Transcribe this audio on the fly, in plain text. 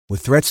With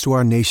threats to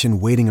our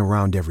nation waiting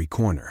around every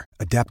corner,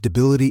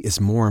 adaptability is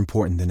more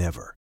important than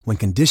ever. When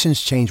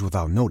conditions change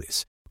without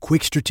notice,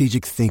 quick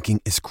strategic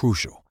thinking is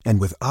crucial.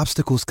 And with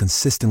obstacles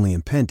consistently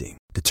impending,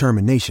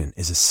 determination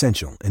is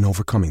essential in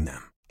overcoming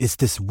them. It's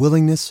this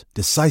willingness,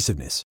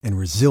 decisiveness, and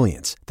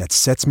resilience that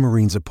sets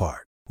Marines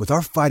apart. With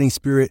our fighting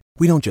spirit,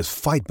 we don't just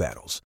fight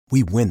battles,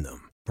 we win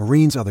them.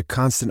 Marines are the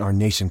constant our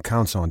nation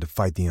counts on to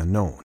fight the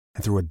unknown.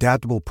 And through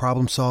adaptable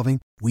problem solving,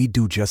 we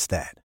do just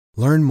that.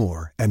 Learn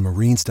more at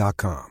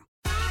marines.com.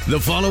 The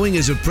following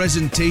is a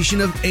presentation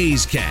of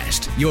A's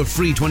Cast, your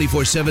free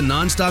 24/7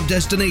 nonstop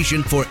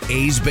destination for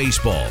A's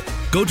baseball.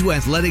 Go to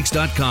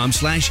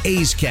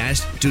athletics.com/A's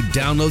Cast to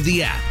download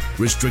the app.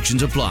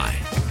 Restrictions apply.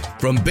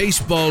 From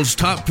baseball's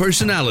top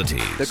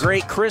personalities, the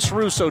great Chris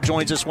Russo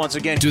joins us once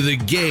again, to the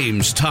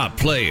game's top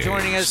players.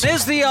 Joining us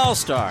is the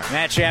All-Star,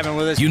 Matt Chapman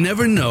with us. You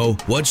never know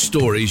what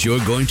stories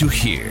you're going to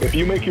hear. If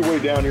you make your way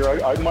down here,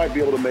 I might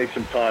be able to make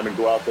some time and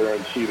go out there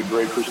and see the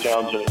great Chris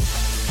Townsend.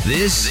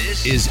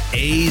 This is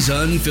A's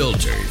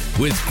Unfiltered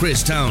with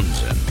Chris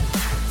Townsend.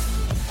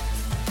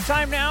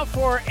 Time now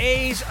for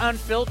A's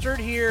Unfiltered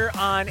here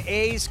on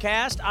A's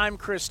Cast. I'm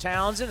Chris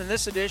Townsend. In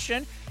this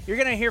edition, you're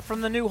going to hear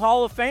from the new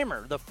Hall of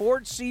Famer, the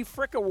Ford C.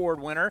 Frick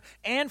Award winner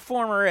and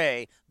former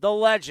A, the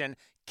legend,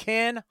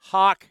 Ken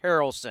Hawk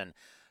Harrelson.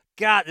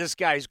 God, this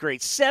guy's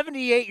great.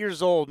 78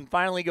 years old and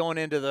finally going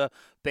into the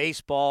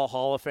Baseball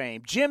Hall of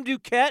Fame. Jim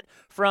Duquette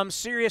from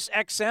Sirius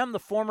XM, the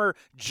former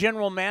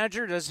general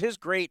manager, does his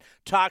great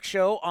talk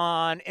show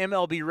on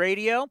MLB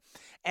Radio.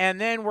 And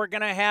then we're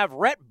going to have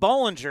Rhett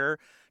Bollinger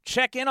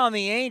check in on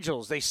the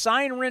Angels. They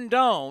signed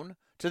Rendon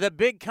to the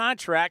big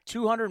contract,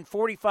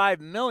 $245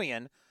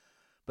 million.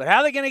 But how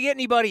are they going to get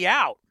anybody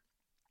out?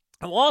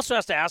 And we'll also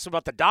have to ask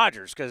about the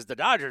Dodgers, because the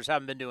Dodgers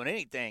haven't been doing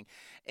anything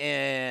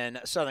in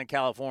Southern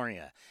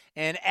California.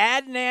 And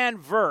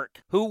Adnan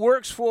Virk, who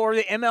works for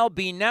the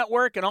MLB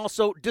Network and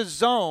also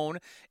DAZN,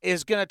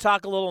 is going to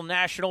talk a little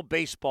national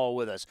baseball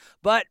with us.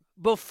 But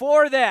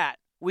before that,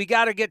 we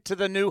got to get to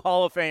the new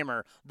Hall of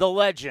Famer, the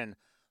legend,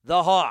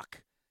 the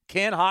Hawk,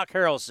 Ken Hawk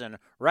Harrelson,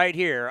 right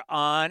here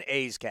on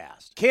A's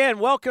Cast. Ken,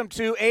 welcome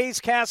to A's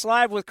Cast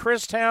Live with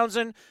Chris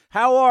Townsend.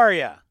 How are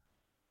you?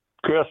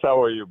 Chris,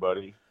 how are you,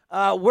 buddy?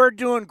 We're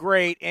doing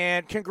great,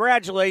 and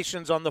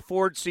congratulations on the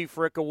Ford C.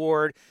 Frick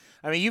Award.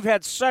 I mean, you've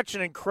had such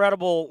an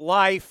incredible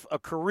life, a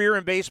career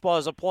in baseball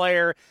as a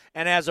player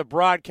and as a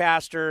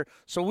broadcaster.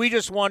 So we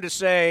just wanted to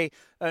say,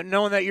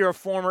 knowing that you're a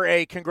former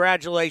A,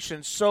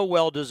 congratulations, so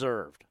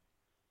well-deserved.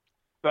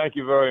 Thank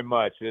you very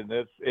much, and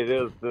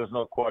there's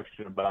no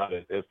question about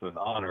it. It's an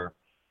honor.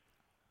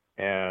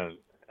 And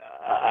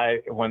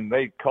when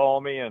they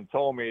called me and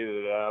told me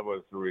that I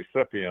was the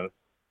recipient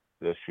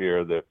this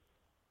year, that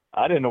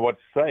I didn't know what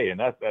to say, and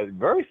that's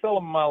very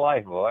seldom in my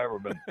life have I ever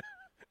been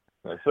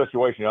in a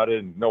situation I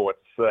didn't know what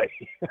to say.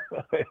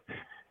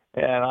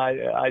 And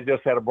I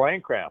just had a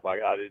brain cramp.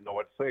 I didn't know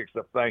what to say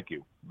except thank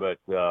you. But,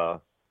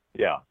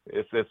 yeah,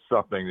 it's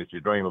something that you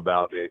dream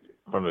about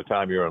from the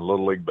time you're in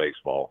Little League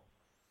Baseball.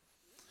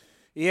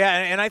 Yeah,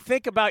 and I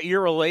think about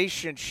your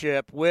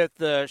relationship with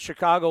the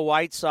Chicago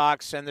White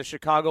Sox and the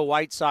Chicago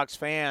White Sox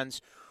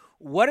fans.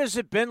 What has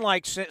it been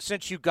like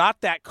since you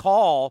got that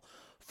call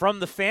from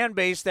the fan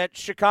base that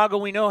Chicago,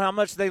 we know how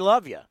much they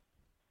love you?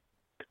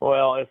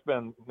 Well, it's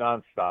been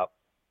nonstop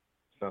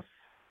since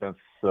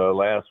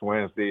last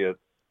Wednesday at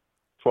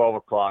 12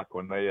 o'clock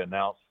when they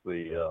announced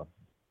the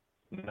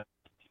and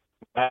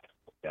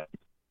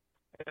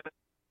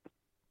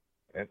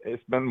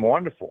it's been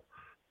wonderful.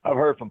 I've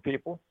heard from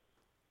people,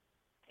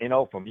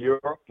 from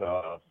Europe,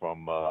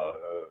 from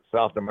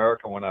South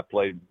America when I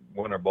played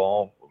winter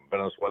ball,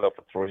 Venezuela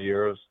for 3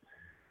 years,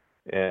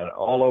 and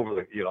all over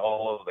the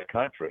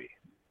country.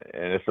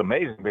 And it's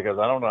amazing because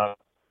I don't know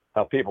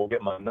how people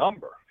get my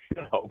number,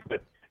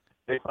 but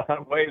they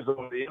find ways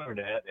over the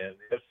internet, and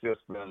it's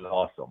just been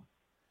awesome.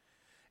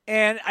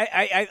 And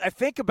I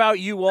think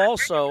about you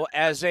also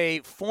as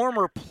a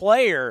former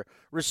player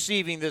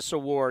receiving this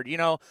award.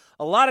 A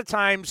lot of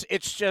times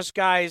it's just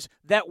guys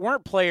that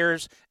weren't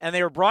players and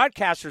they were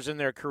broadcasters in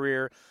their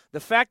career. The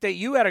fact that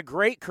you had a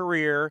great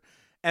career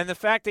and the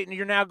fact that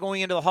you're now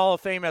going into the Hall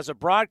of Fame as a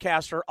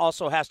broadcaster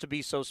also has to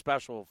be so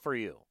special for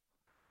you.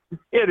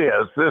 It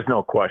is. There's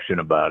no question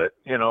about it.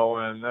 And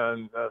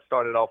I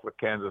started off with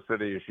Kansas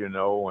City, as you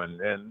know,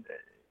 and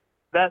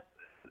that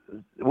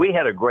we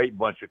had a great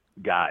bunch of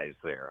guys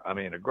there. I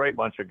mean, a great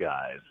bunch of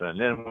guys. And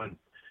then when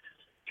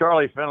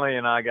Charlie Finley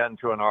and I got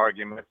into an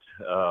argument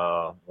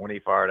when he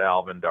fired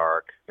Alvin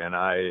Dark, and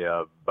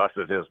I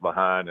busted his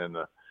behind in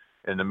the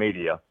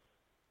media,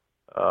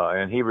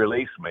 and he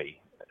released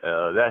me.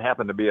 That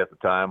happened to be at the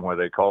time where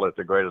they called it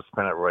the greatest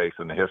pennant race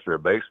in the history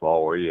of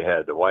baseball, where you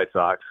had the White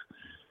Sox,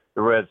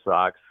 the Red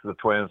Sox, the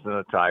Twins, and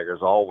the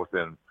Tigers all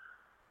within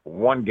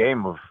one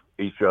game of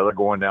each other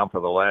going down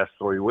for the last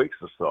 3 weeks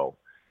or so.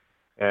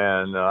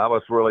 And I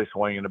was really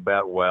swinging the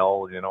bat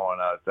well, and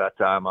at that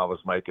time I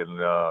was making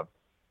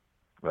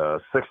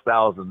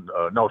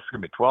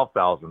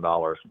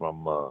 $12,000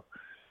 from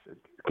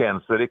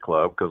Kansas City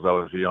Club because I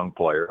was a young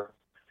player.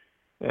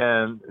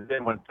 And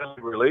then when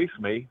Philly released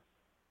me,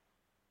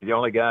 the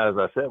only guy, as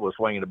I said, was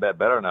swinging a bat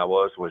better than I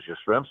was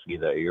Yastrzemski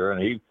that year,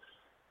 and he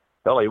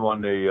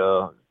won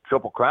the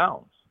Triple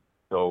Crowns.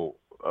 So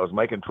I was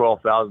making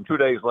 $12,000. 2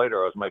 days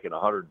later, I was making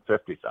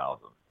 $150,000.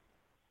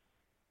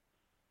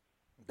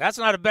 That's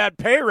not a bad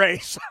pay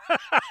raise.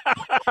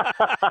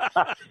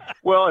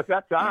 Well, at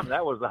that time,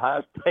 that was the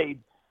highest paid.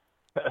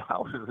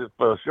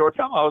 For a short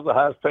time, I was the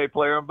highest paid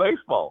player in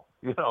baseball.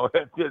 You know,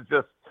 it's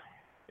just.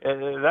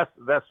 And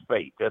that's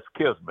fate. That's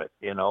kismet,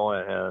 you know.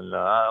 And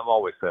I've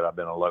always said I've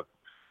been a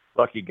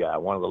lucky guy,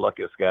 one of the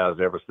luckiest guys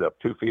ever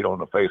stepped 2 feet on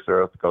the face of the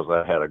earth because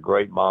I had a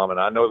great mom. And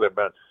I know there've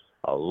been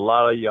a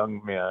lot of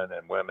young men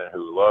and women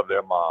who love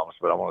their moms,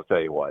 but I want to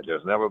tell you what: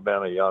 there's never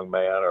been a young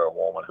man or a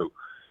woman who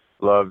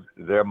loved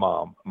their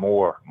mom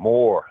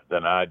more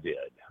than I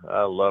did.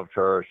 I loved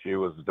her. She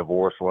was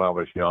divorced when I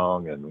was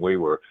young, and we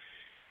were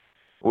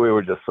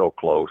just so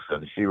close,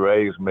 and she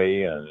raised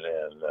me and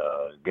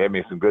gave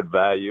me some good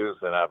values,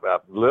 and I've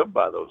lived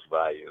by those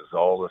values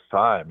all this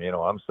time. You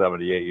know, I'm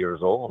 78 years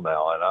old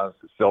now, and I'm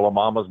still a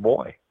mama's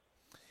boy.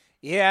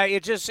 Yeah,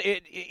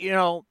 you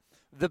know,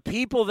 the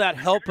people that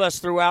help us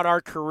throughout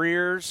our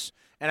careers,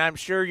 and I'm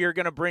sure you're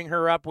going to bring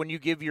her up when you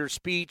give your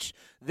speech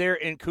there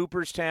in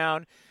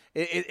Cooperstown.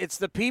 It's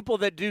the people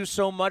that do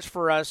so much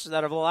for us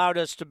that have allowed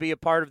us to be a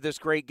part of this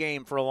great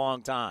game for a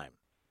long time.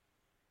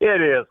 It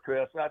is,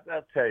 Chris. I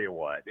tell you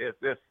what,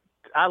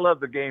 I love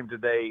the game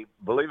today.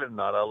 Believe it or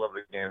not, I love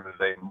the game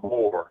today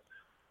more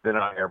than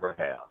I ever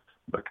have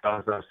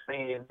because I've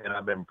seen and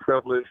I've been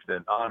privileged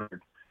and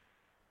honored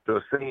to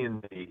have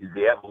seen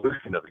the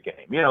evolution of the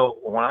game. You know,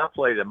 when I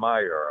played in my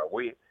era,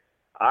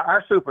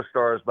 our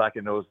superstars back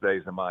in those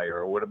days in my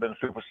era would have been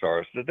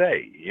superstars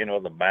today. You know,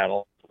 the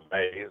Mantles, the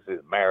Mays,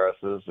 the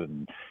Marises,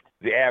 and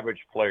the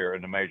average player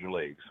in the major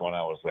leagues when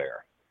I was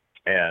there.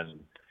 And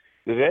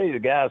today, the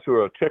guys who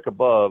are a tick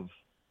above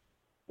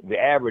the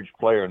average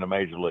player in the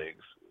major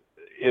leagues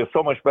is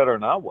so much better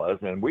than I was,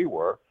 and we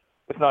were.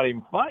 It's not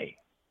even funny.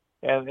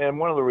 And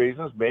one of the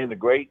reasons being the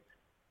great,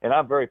 and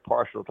I'm very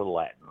partial to the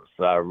Latins.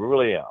 I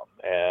really am.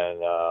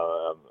 And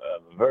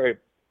I'm very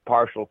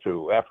partial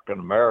to African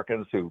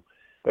Americans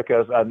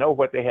because I know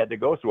what they had to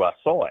go through. I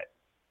saw it,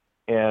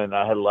 and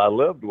I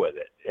lived with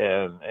it.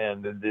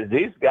 And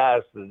these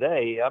guys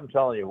today, I'm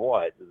telling you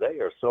what, they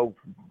are so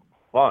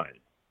fun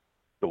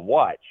to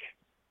watch.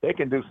 They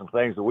can do some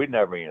things that we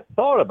never even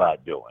thought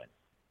about doing,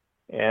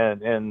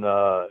 and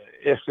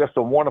it's just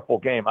a wonderful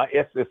game.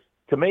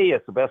 To me,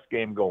 it's the best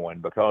game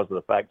going because of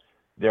the fact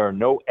there are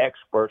no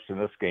experts in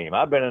this game.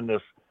 I've been in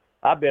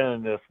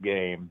this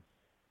game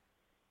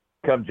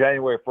come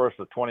January 1st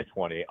of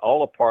 2020,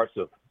 all the parts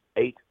of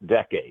 8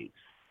 decades.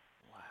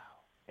 Wow!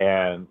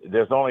 And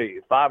there's only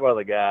 5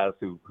 other guys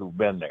who've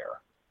been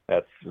there.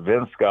 That's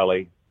Vin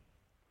Scully,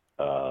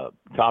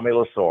 Tommy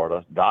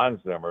Lasorda, Don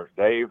Zimmer,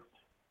 Dave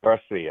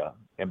Garcia,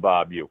 and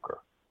Bob Uecker.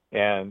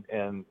 And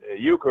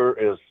Uecker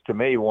is, to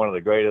me, one of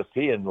the greatest.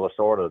 He and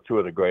Lasorda are 2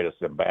 of the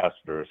greatest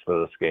ambassadors for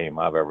this game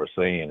I've ever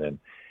seen.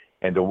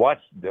 And to watch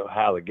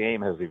how the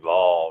game has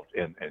evolved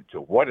and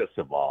to what it's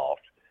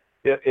evolved,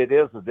 it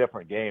is a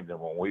different game than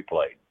when we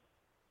played.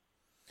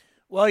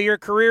 Well, your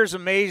career is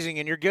amazing,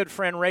 and your good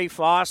friend Ray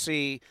Fosse,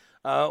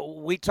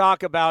 we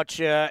talk about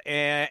you,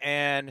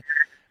 and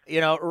you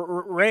know,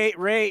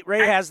 Ray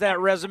has that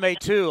resume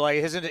too.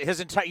 Like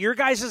your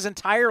guys'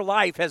 entire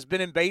life has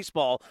been in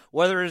baseball.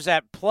 Whether it's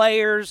at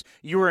players,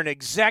 you were an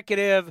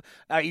executive,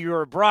 you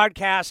were a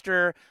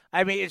broadcaster.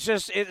 I mean,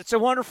 it's a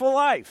wonderful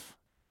life.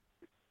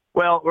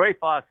 Well, Ray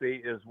Fosse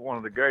is one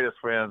of the greatest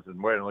friends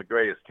and one of the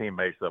greatest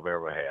teammates I've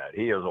ever had.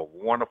 He is a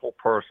wonderful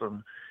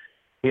person.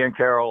 He and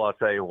Carol, I'll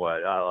tell you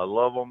what, I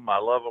love them. I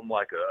love them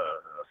like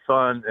a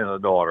son and a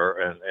daughter,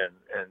 and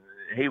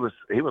he was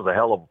a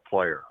hell of a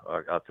player.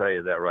 I'll tell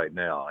you that right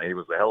now. He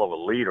was a hell of a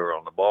leader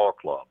on the ball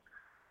club,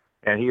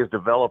 and he has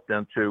developed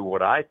into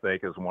what I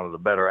think is one of the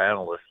better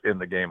analysts in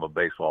the game of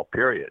baseball.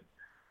 Period.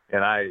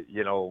 And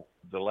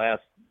the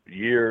last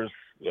years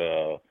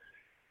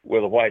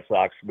with the White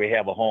Sox, we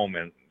have a home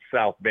in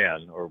South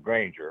Bend or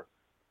Granger,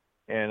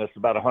 and it's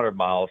about 100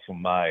 miles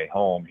from my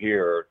home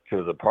here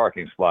to the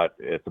parking spot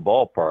at the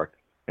ballpark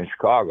in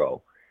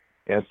Chicago.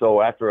 And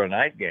so after a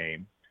night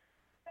game,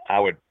 I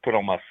would put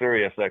on my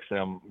Sirius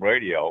XM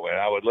radio and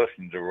I would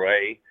listen to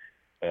Ray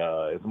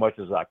as much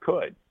as I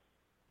could.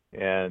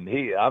 And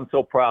I'm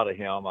so proud of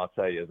him. I'll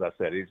tell you, as I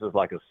said, he's just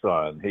like a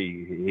son.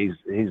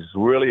 He's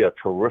really a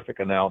terrific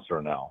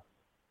announcer now.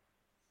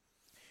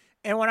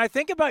 And when I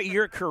think about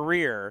your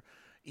career,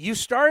 you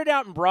started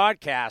out in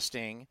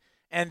broadcasting,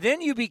 and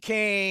then you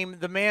became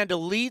the man to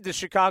lead the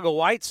Chicago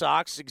White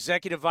Sox,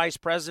 executive vice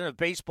president of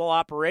baseball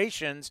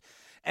operations,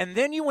 and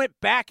then you went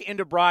back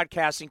into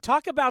broadcasting.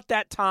 Talk about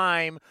that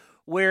time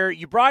where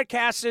you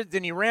broadcasted,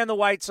 then you ran the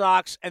White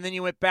Sox, and then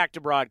you went back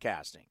to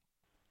broadcasting.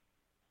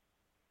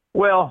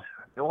 Well,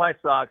 the White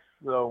Sox,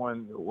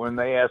 when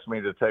they asked me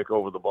to take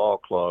over the ball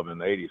club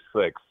in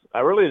 '86, I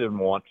really didn't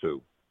want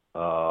to.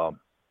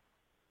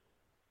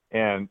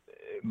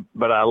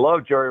 But I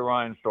love Jerry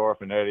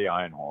Reinsdorf and Eddie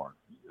Einhorn.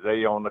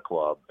 they own the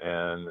club,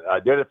 and I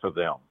did it for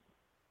them.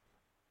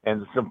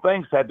 And some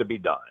things had to be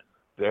done.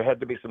 There had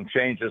to be some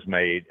changes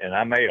made, and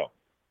I made them.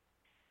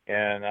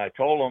 And I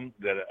told them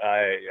that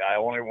I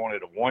only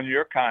wanted a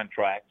 1-year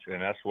contract,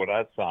 and that's what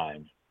I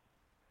signed.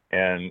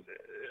 And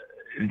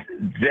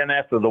then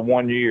after the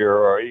 1 year,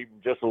 or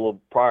even just a little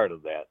prior to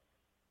that,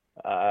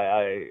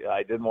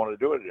 I didn't want to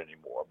do it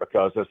anymore,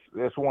 because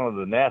it's one of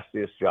the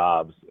nastiest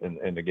jobs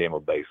in the game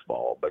of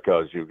baseball,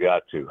 because you've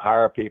got to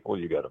hire people,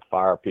 you got to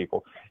fire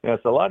people. And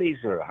it's a lot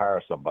easier to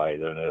hire somebody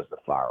than it is to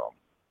fire them.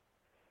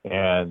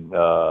 And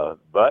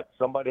but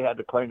somebody had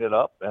to clean it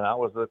up, and I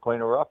was the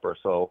cleaner-upper.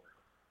 So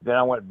then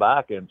I went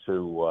back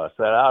into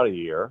sat out a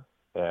year,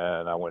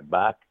 and I went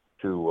back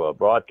to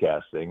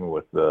broadcasting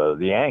with the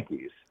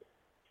Yankees.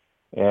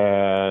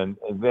 And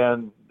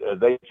then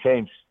they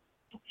changed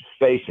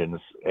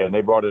stations, and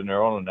they brought in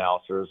their own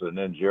announcers, and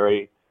then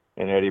Jerry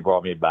and Eddie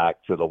brought me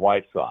back to the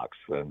White Sox.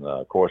 And,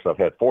 of course, I've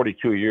had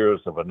 42 years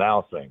of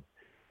announcing.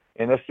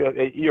 And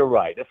you're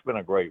right, it's been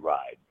a great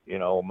ride. You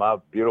know, my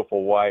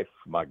beautiful wife,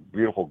 my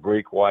beautiful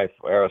Greek wife,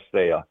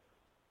 Aristea,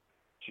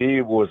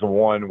 she was the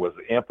one with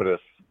the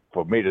impetus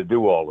for me to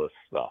do all this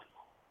stuff.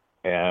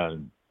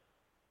 And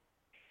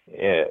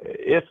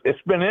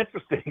it's been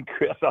interesting,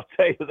 Chris, I'll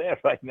tell you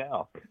that right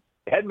now.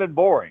 It hadn't been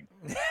boring.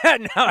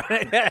 No,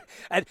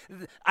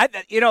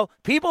 you know,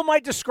 people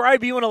might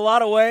describe you in a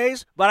lot of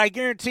ways, but I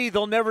guarantee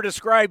they'll never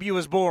describe you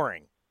as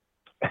boring.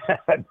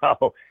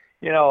 No,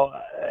 you know,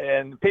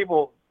 and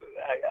people,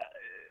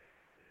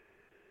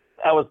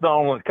 I was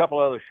on a couple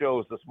other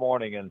shows this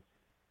morning, and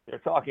they're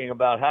talking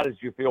about how did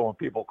you feel when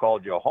people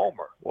called you a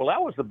homer? Well,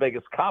 that was the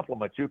biggest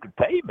compliment you could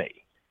pay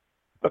me,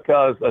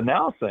 because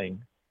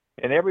announcing,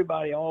 and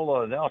everybody, all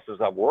the announcers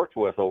I've worked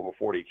with over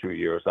 42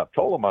 years, I've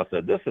told them, I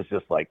said, this is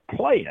just like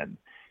playing.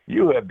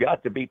 You have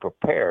got to be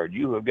prepared.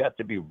 You have got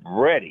to be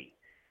ready.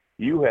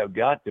 You have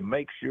got to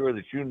make sure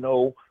that you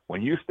know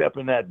when you step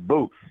in that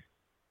booth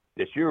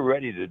that you're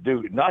ready to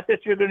do. Not that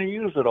you're going to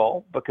use it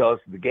all, because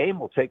the game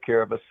will take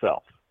care of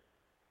itself.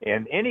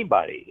 And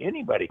anybody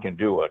can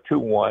do a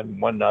 2-1,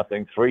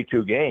 1-0,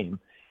 3-2 game.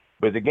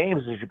 But the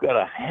games that you've got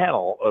to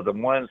handle are the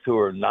ones who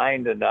are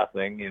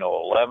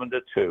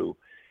 9-0, 11-2.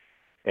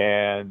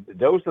 And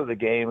those are the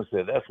games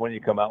that's when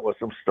you come out with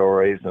some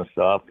stories and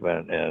stuff.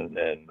 And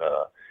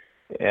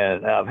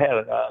I've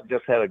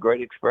just had a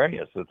great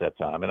experience at that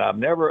time. And I've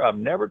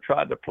never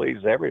tried to please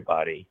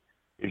everybody,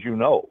 as you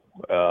know,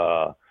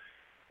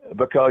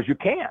 because you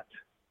can't.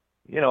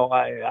 You know,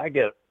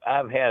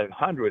 I've had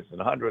hundreds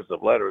and hundreds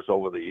of letters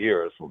over the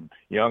years from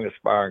young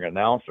aspiring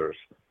announcers,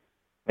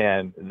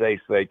 and they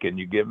say, can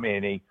you give me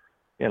any,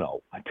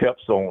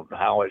 tips on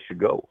how it should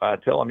go? I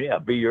tell them, yeah,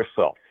 be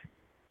yourself.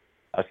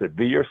 I said,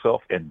 be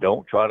yourself and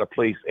don't try to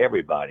please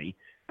everybody,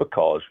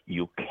 because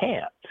you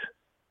can't,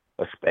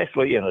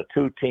 especially in a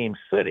 2-team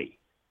city.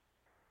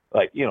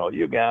 Like,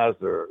 you guys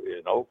are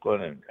in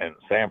Oakland and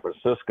San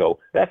Francisco.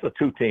 That's a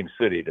 2-team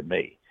city to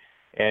me.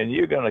 And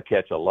you're going to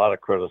catch a lot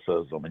of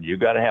criticism, and you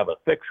got to have a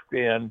thick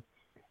skin,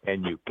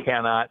 and you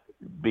cannot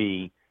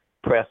be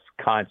press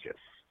conscious.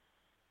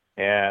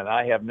 And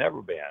I have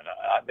never been.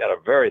 I've got a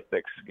very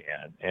thick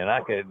skin, and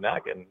I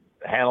can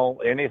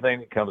handle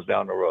anything that comes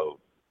down the road.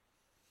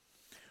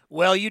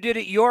 Well, you did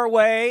it your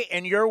way,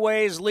 and your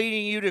way is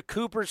leading you to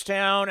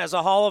Cooperstown as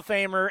a Hall of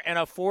Famer and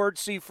a Ford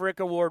C. Frick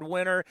Award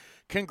winner.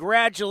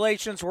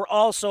 Congratulations. We're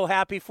all so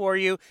happy for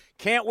you.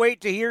 Can't wait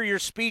to hear your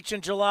speech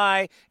in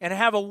July, and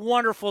have a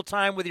wonderful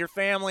time with your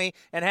family,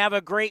 and have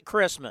a great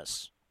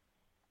Christmas.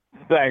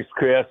 Thanks,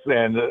 Chris,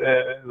 and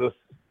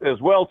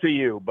as well to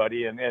you,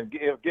 buddy, and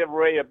give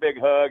Ray a big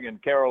hug and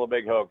Carol a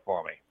big hug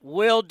for me.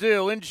 Will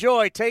do.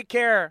 Enjoy. Take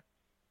care.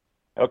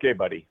 Okay,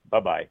 buddy.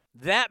 Bye-bye.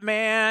 That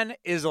man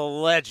is a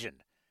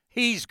legend.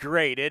 He's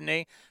great, isn't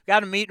he?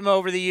 Got to meet him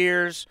over the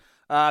years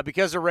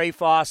because of Ray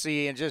Fosse,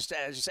 and just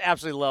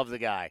absolutely love the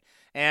guy.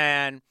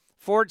 And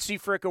Ford C.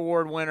 Frick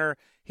Award winner,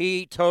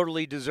 he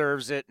totally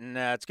deserves it, and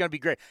it's going to be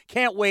great.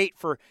 Can't wait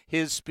for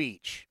his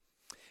speech.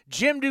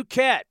 Jim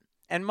Duquette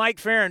and Mike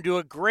Farron do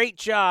a great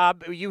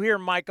job. You hear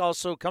Mike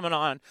also coming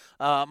on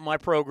my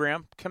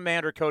program.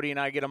 Commander Cody and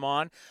I get him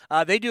on.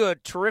 They do a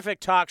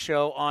terrific talk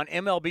show on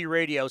MLB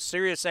Radio,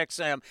 Sirius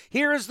XM.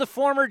 Here is the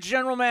former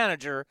general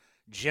manager,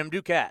 Jim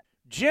Duquette.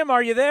 Jim,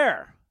 are you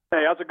there?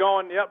 Hey, how's it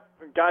going?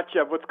 Yep,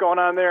 gotcha. What's going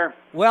on there?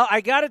 Well,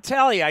 I got to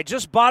tell you, I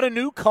just bought a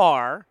new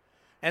car,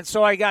 and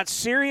so I got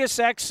Sirius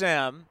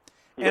XM.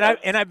 Yes.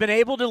 And I've been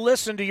able to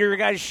listen to your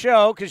guys'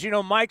 show because,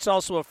 Mike's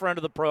also a friend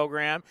of the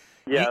program.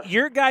 Yes.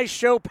 Your guys'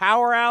 show,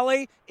 Power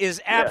Alley,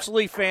 is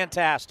absolutely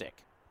fantastic.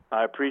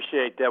 I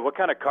appreciate that. What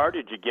kind of car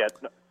did you get?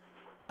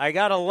 I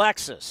got a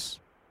Lexus.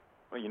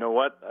 Well, you know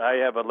what? I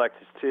have a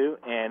Lexus too,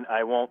 and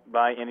I won't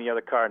buy any other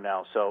car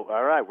now. So,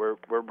 all right, we're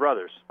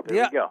brothers.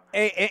 There we go.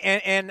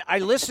 And I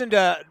listened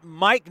to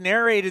Mike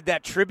narrated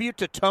that tribute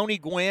to Tony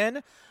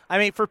Gwynn. I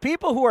mean, for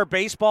people who are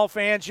baseball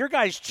fans, your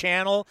guys'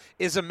 channel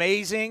is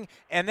amazing,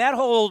 and that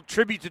whole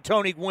tribute to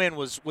Tony Gwynn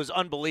was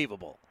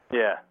unbelievable.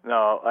 Yeah,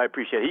 no, I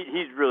appreciate it.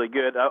 He's really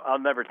good. I'll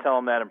never tell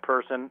him that in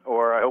person,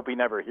 or I hope he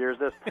never hears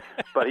this.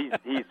 But he's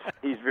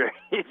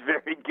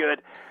very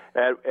good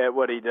at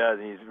what he does.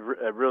 He's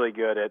really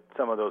good at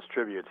some of those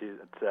tributes.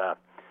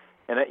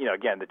 And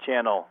again, the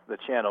channel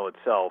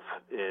itself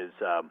is.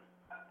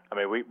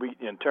 We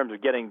in terms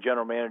of getting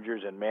general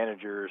managers and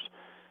managers,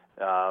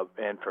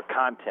 and for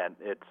content,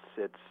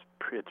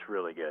 it's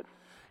really good.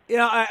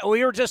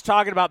 We were just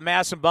talking about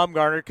Madison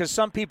Bumgarner because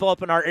some people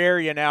up in our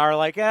area now are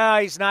like,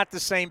 he's not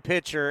the same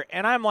pitcher.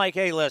 And I'm like,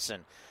 hey,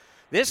 listen,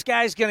 this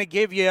guy's going to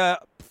give you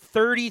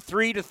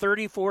 33 to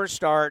 34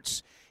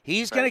 starts.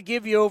 He's going to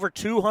give you over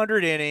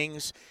 200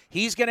 innings.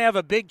 He's going to have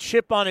a big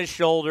chip on his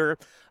shoulder.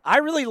 I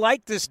really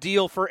like this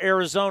deal for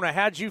Arizona.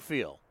 How'd you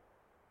feel?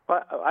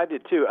 Well, I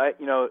did too.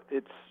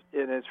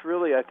 It's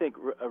really, I think,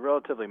 a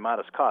relatively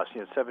modest cost.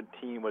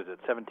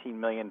 $17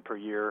 million per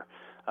year.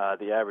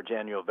 The average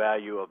annual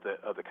value of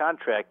the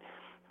contract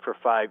for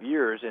 5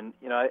 years, and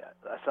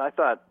so I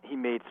thought he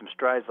made some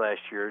strides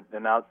last year,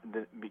 and now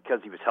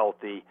because he was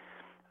healthy,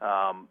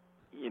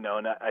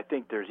 and I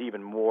think there's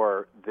even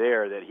more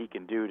there that he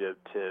can do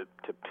to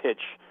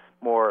pitch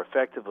more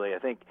effectively. I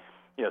think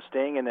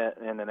staying in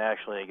the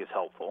National League is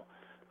helpful.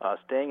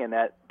 Staying in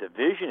that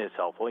division is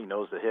helpful. He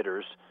knows the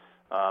hitters.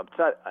 It's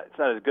not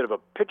as good of a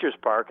pitcher's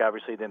park,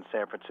 obviously, than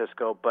San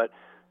Francisco, but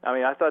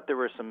I thought there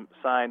were some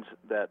signs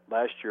that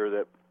last year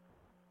that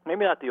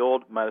maybe not the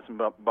old Madison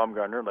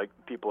Bumgarner, like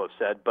people have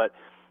said, but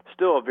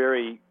still a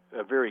very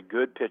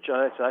good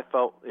pitcher. So I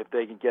felt if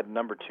they can get a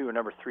number 2 or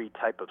number 3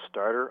 type of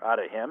starter out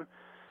of him,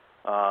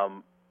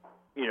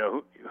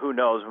 who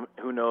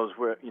knows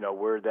where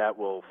that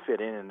will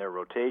fit in their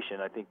rotation.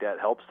 I think that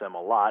helps them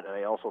a lot, and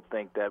I also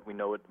think that we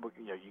know what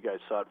you guys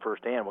saw it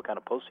firsthand what kind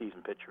of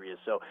postseason pitcher he is.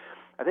 So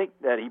I think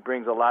that he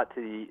brings a lot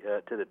to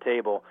the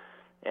table,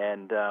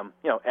 and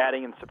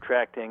adding and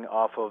subtracting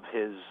off of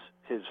his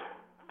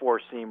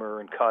four-seamer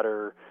and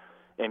cutter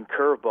and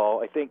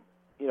curveball, I think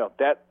his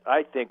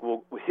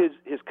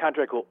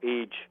contract will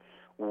age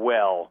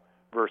well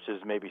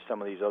versus maybe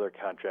some of these other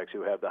contracts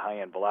who have the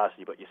high-end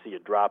velocity, but you see a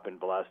drop in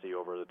velocity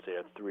over, let's say,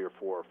 a 3 or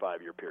 4 or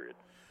 5 year period.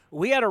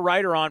 We had a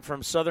writer on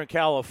from Southern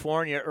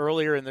California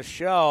earlier in the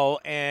show,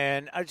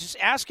 and I was just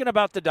asking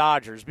about the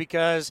Dodgers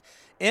because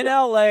in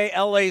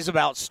LA's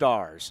about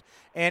stars.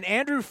 And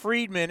Andrew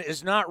Friedman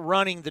is not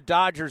running the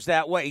Dodgers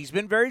that way. He's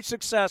been very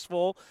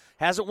successful,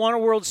 hasn't won a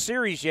World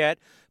Series yet,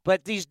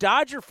 but these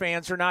Dodger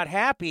fans are not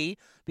happy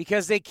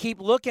because they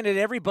keep looking at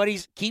everybody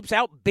keeps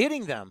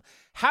outbidding them.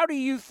 What do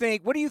you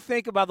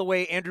think about the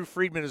way Andrew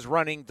Friedman is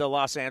running the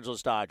Los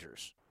Angeles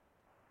Dodgers?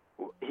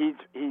 He's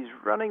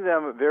running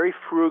them very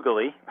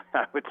frugally,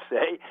 I would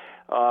say,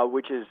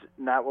 which is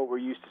not what we're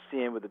used to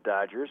seeing with the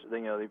Dodgers.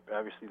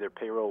 Obviously their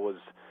payroll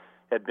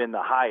had been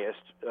the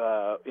highest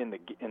in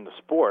the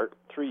sport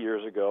 3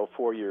 years ago,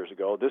 4 years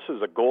ago. This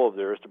is a goal of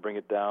theirs to bring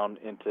it down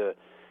into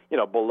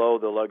below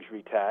the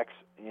luxury tax.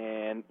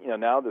 And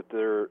now that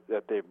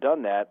they've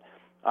done that,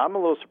 I'm a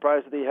little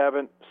surprised that they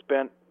haven't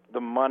spent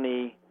the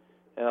money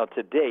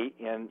to date.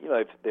 And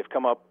they've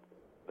come up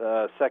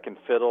second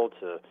fiddle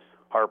to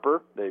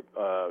Harper,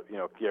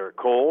 Garrett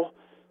Cole,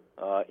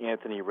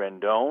 Anthony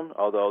Rendon.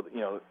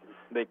 Although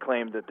they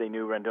claimed that they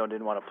knew Rendon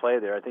didn't want to play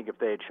there. I think if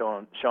they had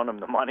shown him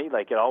the money,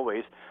 like it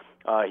always,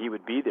 he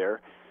would be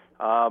there.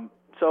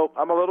 So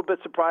I'm a little bit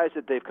surprised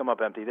that they've come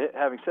up empty.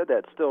 Having said that,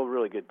 it's still a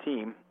really good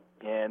team,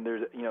 and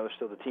there's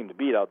still the team to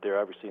beat out there,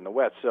 obviously in the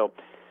West. So,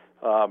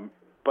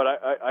 but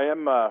I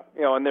am,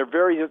 and they're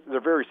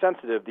very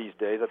sensitive these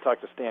days. I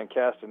talked to Stan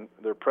Kasten,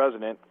 their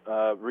president,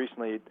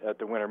 recently at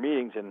the winter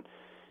meetings, and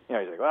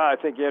he's like, well, I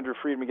think Andrew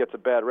Friedman gets a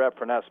bad rep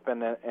for not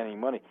spending any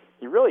money.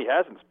 He really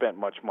hasn't spent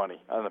much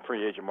money on the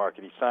free agent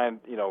market. He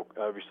signed,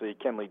 obviously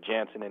Kenley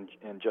Jansen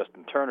and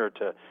Justin Turner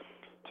to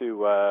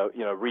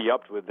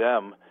re-upped with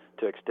them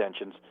to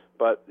extensions.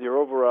 But their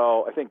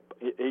overall, I think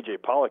A.J.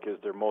 Pollock is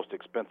their most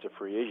expensive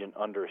free agent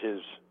under his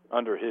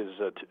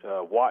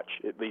watch,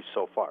 at least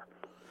so far.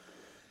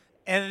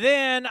 And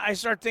then I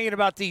start thinking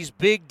about these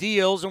big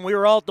deals, and we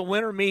were all at the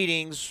winter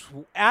meetings.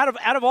 Out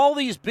of all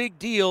these big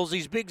deals,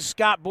 these big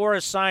Scott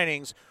Boras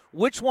signings,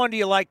 which one do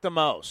you like the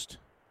most?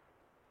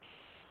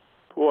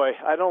 Boy,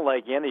 I don't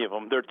like any of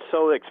them. They're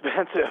so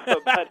expensive.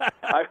 But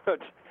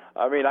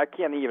I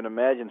can't even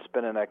imagine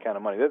spending that kind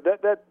of money.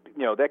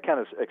 That kind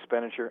of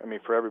expenditure.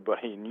 For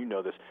everybody, and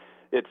this,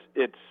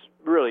 it's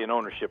really an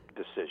ownership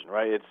decision,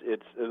 right?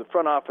 It's the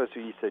front office.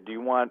 You say, do you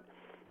want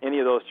any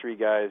of those three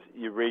guys?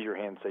 You raise your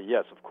hand and say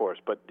yes, of course.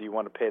 But do you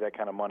want to pay that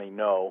kind of money?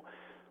 No.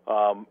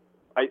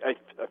 I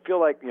feel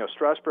like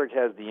Strasburg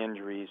has the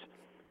injuries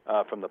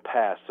from the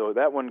past, so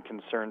that one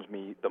concerns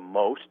me the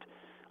most.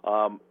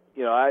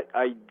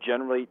 I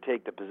generally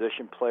take the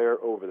position player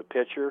over the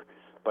pitcher,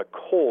 but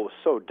Cole is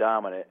so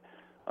dominant.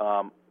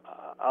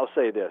 I'll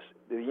say this: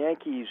 the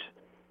Yankees,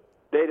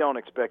 they don't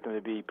expect him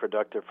to be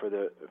productive for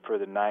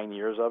the 9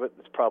 years of it.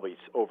 It's probably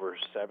over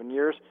 7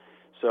 years.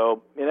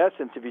 So, in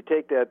essence, if you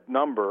take that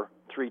number,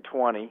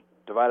 320,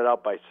 divide it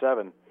out by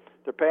 7,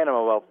 they're paying him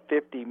about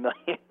 $50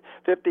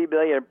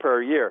 million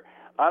per year.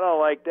 I don't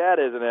like that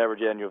as an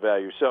average annual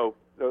value. So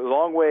a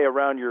long way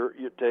around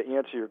to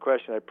answer your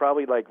question, I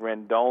probably like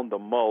Rendon the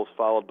most,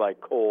 followed by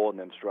Cole and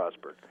then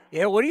Strasburg.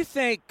 Yeah, what do you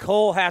think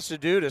Cole has to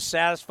do to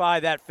satisfy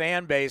that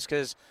fan base?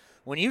 Because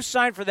when you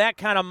sign for that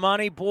kind of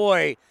money,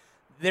 boy,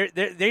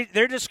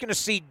 they're just going to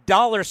see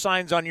dollar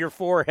signs on your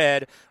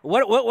forehead.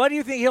 What do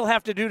you think he'll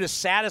have to do to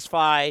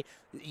satisfy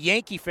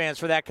Yankee fans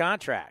for that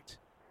contract?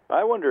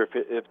 I wonder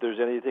if there's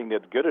anything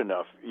that's good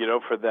enough,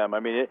 for them. I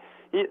mean,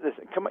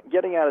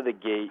 getting out of the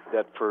gate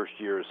that first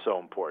year is so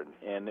important,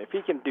 and if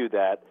he can do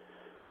that,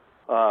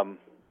 then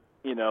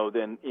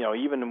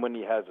even when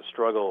he has a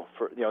struggle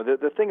for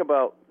the thing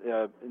about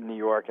New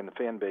York and the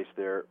fan base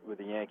there with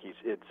the Yankees,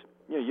 it's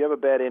you have a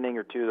bad inning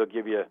or two, they'll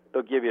give you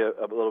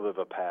a little bit of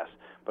a pass.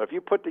 But if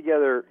you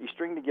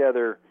string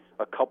together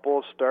a couple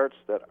of starts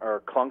that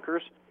are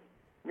clunkers,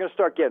 you're going to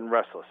start getting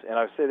restless. And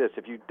I say this: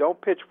 if you don't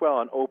pitch well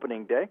on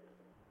opening day,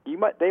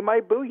 they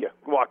might boo you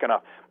walking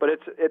off. But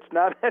it's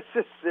not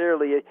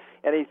necessarily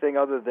anything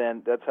other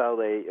than that's how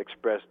they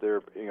express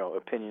their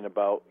opinion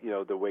about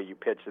the way you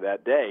pitch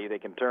that day. They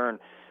can turn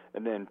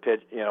and then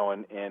pitch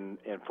and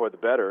for the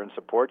better and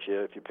support you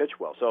if you pitch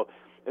well. So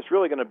it's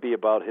really going to be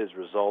about his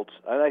results,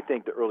 and I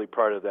think the early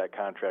part of that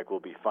contract will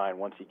be fine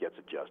once he gets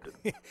adjusted.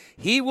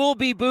 He will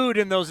be booed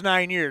in those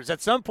 9 years.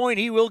 At some point,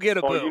 he will get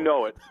a boo. Oh, you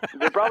know it.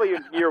 They're probably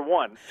in year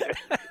one.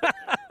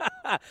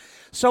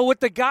 So with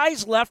the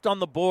guys left on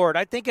the board,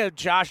 I think of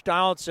Josh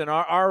Donaldson,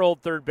 our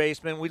old third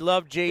baseman. We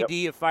love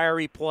JD, a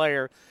fiery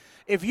player.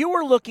 If you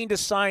were looking to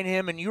sign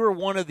him and you were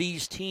one of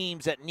these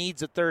teams that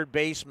needs a third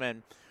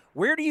baseman,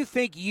 where do you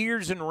think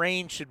years and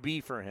range should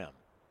be for him?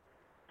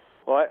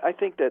 Well, I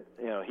think that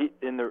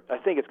I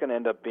think it's going to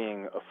end up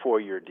being a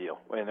 4-year deal.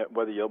 And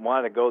whether you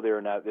want to go there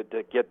or not,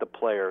 to get the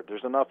player,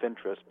 there's enough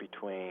interest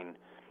between.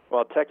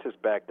 Well, Texas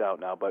backed out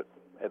now, but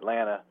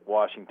Atlanta,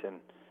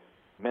 Washington,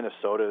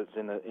 Minnesota is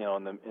in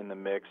the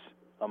mix,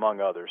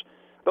 among others.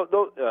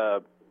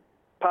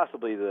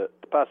 Possibly the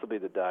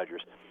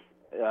Dodgers.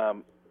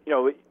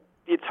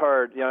 It's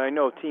hard. I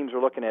know teams are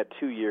looking at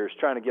 2 years,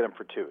 trying to get him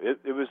for 2.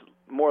 It was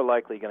more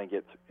likely going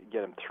to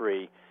get him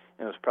 3.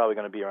 And it's probably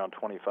going to be around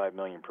 $25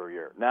 million per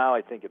year. Now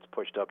I think it's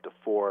pushed up to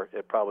 4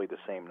 at probably the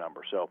same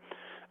number. So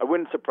it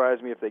wouldn't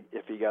surprise me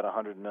if he got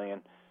 $100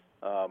 million.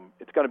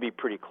 It's going to be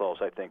pretty close,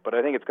 I think. But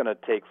I think it's going to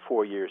take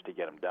 4 years to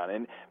get him done.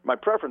 And my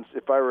preference,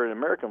 if I were an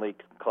American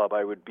League club,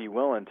 I would be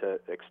willing to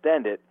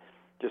extend it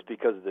just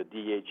because of the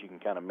DH. You can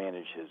kind of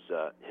manage his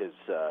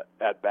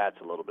at-bats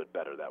a little bit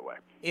better that way.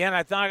 Yeah, and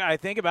I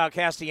think about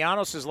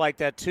Castellanos is like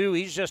that too.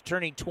 He's just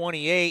turning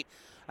 28.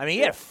 I mean,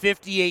 he had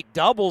 58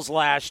 doubles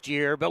last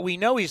year, but we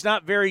know he's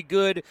not very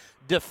good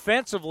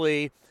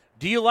defensively.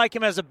 Do you like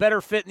him as a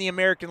better fit in the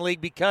American League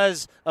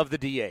because of the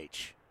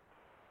DH?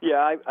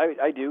 Yeah,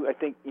 I do. I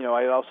think,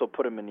 I also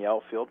put him in the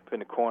outfield, in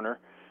the corner,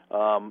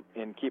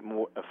 and keep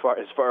him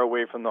as far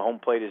away from the home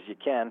plate as you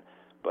can.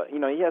 But, he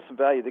has some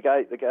value. The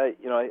guy,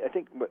 I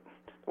think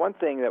one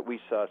thing that we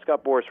saw,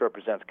 Scott Boras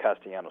represents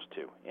Castellanos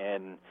too.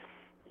 And,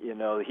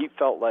 he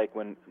felt like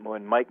when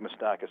Mike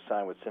Moustakas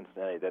signed with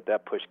Cincinnati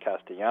that pushed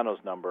Castellanos'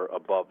 number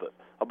above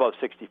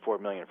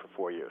 $64 million for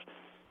 4 years.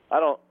 I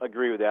don't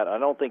agree with that. I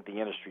don't think the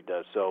industry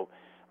does. So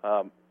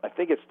I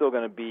think it's still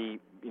going to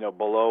be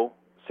below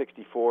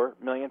 $64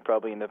 million,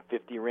 probably in the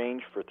 50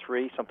 range for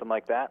 3, something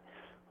like that.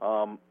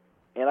 And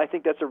I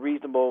think that's a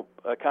reasonable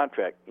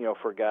contract,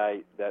 for a guy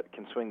that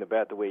can swing the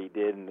bat the way he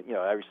did, and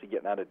obviously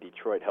getting out of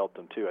Detroit helped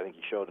him too. I think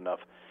he showed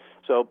enough.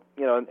 So,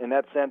 in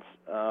that sense,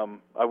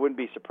 I wouldn't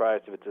be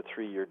surprised if it's a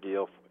 3-year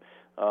deal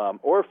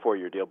or a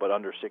 4-year deal, but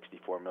under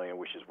 $64 million,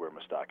 which is where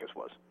Moustakas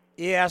was.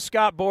 Yeah,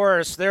 Scott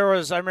Boras.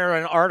 I remember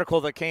an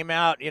article that came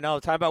out,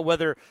 talking about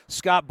whether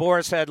Scott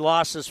Boras had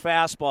lost his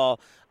fastball.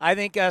 I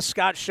think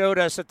Scott showed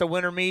us at the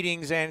winter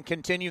meetings and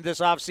continued this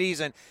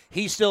offseason.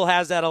 He still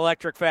has that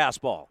electric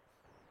fastball.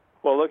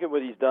 Well, look at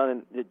what he's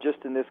done just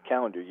in this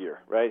calendar year,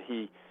 right?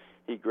 He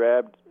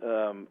grabbed.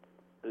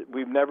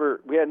 We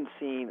hadn't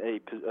seen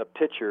a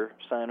pitcher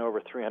sign over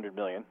 $300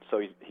 million,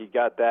 so he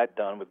got that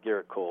done with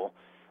Garrett Cole.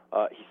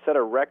 He set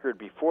a record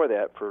before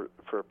that for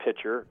a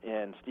pitcher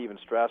in Steven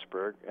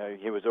Strasburg.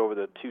 He was over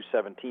the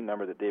 217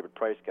 number that David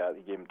Price got.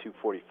 He gave him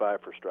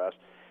 245 for Strauss.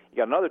 He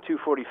got another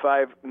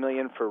 $245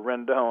 million for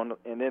Rendon,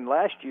 and then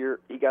last year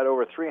he got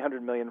over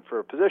 $300 million for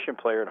a position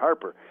player in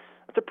Harper.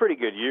 That's a pretty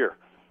good year.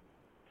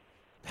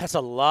 That's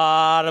a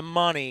lot of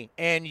money,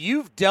 and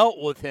you've dealt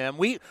with him.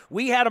 We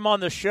had him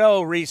on the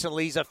show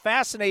recently. He's a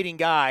fascinating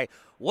guy.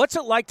 What's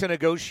it like to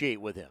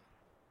negotiate with him?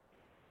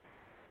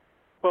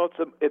 Well,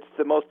 it's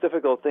the most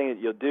difficult thing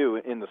that you'll do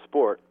in the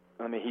sport.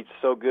 I mean, he's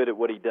so good at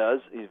what he does.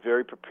 He's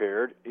very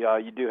prepared.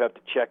 You do have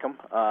to check him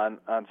on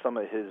some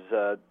of his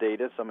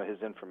data, some of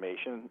his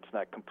information. It's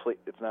not complete.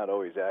 It's not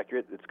always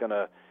accurate. It's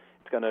gonna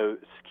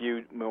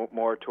skew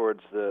more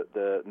towards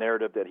the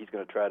narrative that he's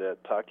going to try to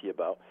talk to you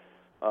about.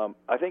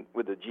 I think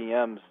with the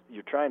GMs,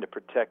 you're trying to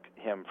protect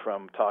him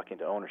from talking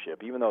to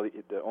ownership, even though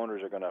the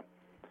owners are going to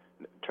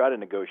try to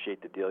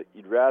negotiate the deal.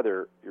 You'd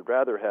rather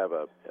have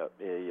a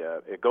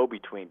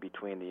go-between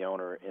between the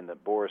owner and the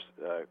Boras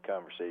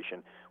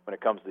conversation when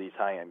it comes to these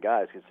high-end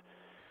guys. Because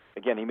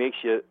again, he makes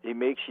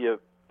you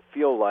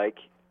feel like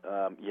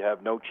you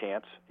have no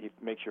chance. He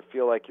makes you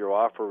feel like your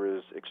offer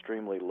is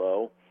extremely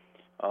low.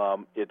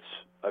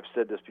 I've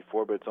said this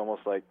before, but it's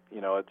almost like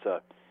it's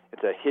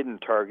a hidden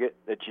target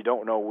that you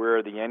don't know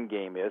where the end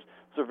game is.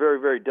 Those are very,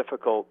 very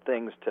difficult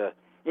things to.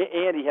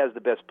 And he has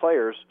the best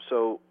players,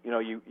 so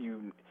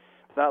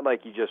it's not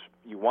like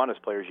you want his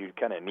players. You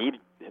kind of need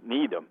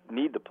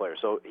the players.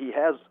 So he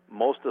has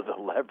most of the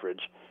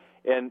leverage,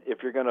 and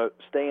if you're going to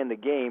stay in the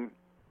game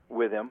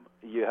with him,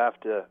 you have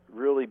to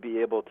really be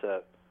able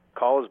to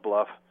call his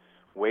bluff,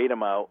 wait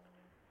him out,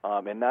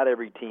 and not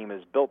every team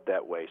is built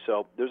that way.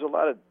 So there's a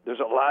lot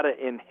of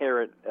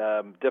inherent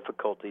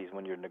difficulties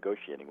when you're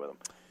negotiating with him.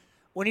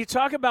 When you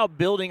talk about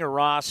building a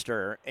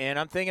roster, and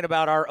I'm thinking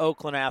about our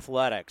Oakland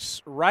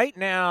Athletics, right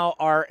now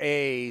our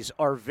A's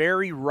are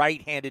very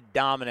right-handed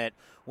dominant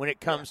when it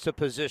comes to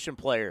position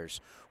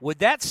players. Would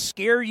that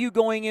scare you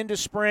going into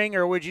spring,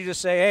 or would you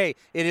just say, hey,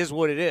 it is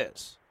what it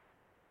is?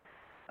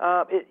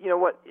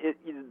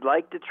 You'd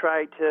like to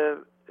try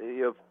to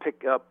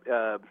pick up,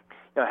 have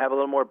a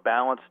little more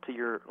balance to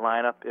your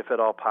lineup if at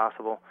all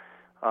possible.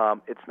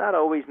 It's not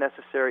always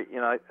necessary.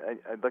 I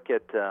look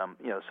at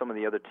some of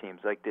the other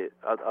teams. Like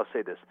I'll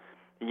say this,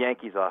 the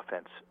Yankees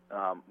offense.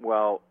 I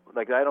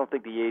don't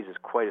think the A's is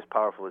quite as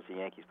powerful as the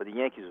Yankees, but the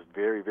Yankees is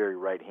very, very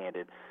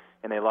right-handed,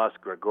 and they lost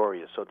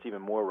Gregorius, so it's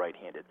even more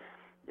right-handed.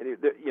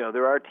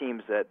 There are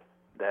teams that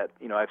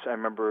I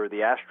remember the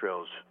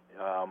Astros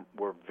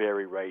were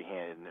very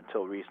right-handed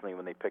until recently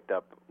when they picked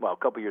up. Well, a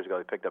couple years ago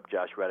they picked up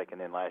Josh Reddick,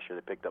 and then last year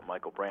they picked up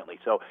Michael Brantley.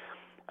 So,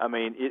 I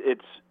mean,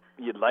 it's.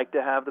 You'd like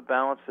to have the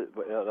balance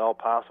at all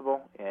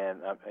possible,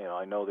 and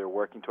I know they're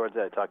working towards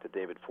that. I talked to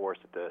David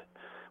Forrest at the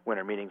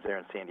winter meetings there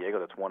in San Diego.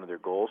 That's one of their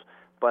goals.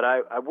 But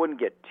I wouldn't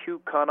get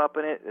too caught up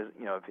in it.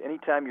 If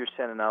anytime you're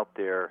sending out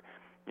there,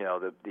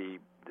 the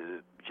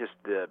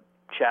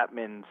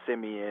Chapman,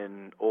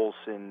 Simeon,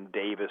 Olsen,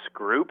 Davis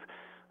group,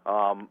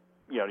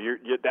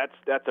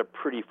 that's a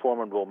pretty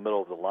formidable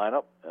middle of the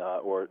lineup,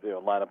 or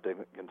lineup that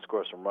can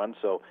score some runs.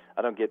 So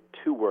I don't get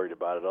too worried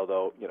about it.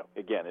 Although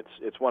again,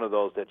 it's one of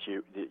those that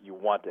you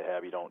want to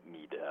have, you don't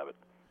need to have it.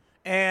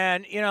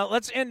 And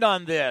let's end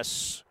on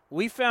this.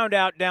 We found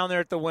out down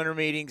there at the winter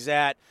meetings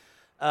that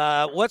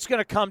what's going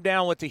to come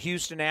down with the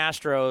Houston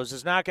Astros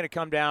is not going to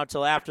come down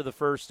until after the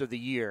first of the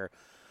year.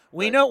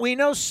 We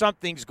know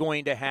something's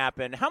going to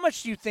happen. How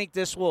much do you think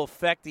this will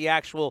affect the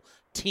actual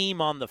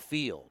team on the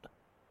field?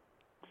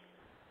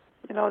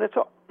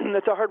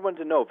 That's a hard one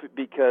to know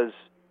because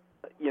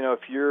if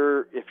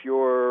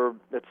you're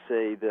let's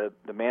say the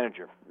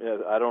manager,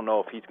 I don't know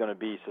if he's going to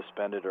be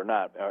suspended or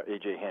not,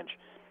 AJ Hinch.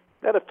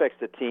 That affects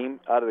the team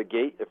out of the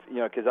gate.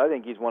 Because I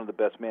think he's one of the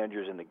best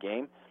managers in the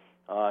game,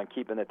 and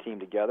keeping the team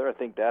together. I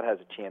think that has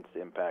a chance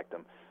to impact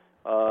them.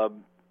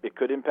 It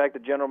could impact the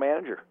general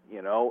manager,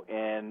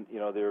 and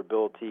their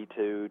ability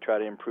to try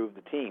to improve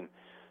the team.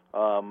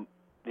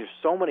 There's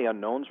so many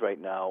unknowns right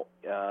now,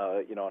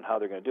 on how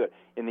they're going to do it.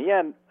 In the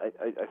end,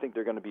 I think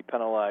they're going to be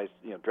penalized,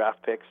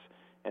 draft picks,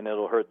 and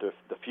it'll hurt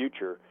the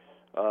future.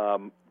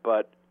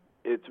 But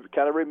it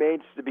kind of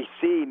remains to be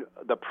seen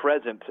the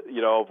present,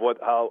 of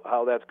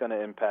how that's going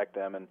to impact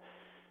them. And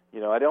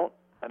I don't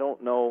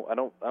know. I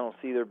don't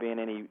see there being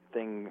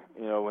anything,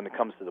 when it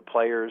comes to the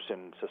players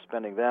and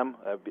suspending them.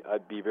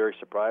 I'd be very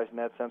surprised in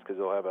that sense because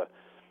they'll have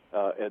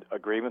a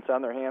grievance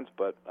on their hands,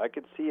 but I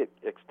could see it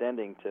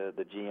extending to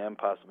the GM,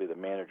 possibly the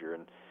manager,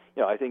 and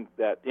I think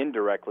that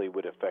indirectly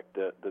would affect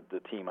the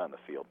team on the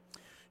field.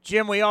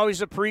 Jim, we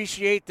always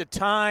appreciate the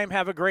time.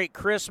 Have a great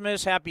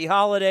Christmas, happy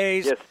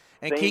holidays, yes,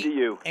 and same to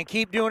you. And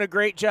keep doing a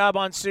great job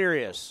on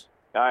Sirius.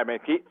 All right, man.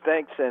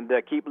 Thanks, and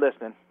keep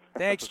listening.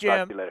 Thanks, Talk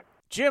Jim. to you later.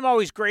 Jim,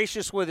 always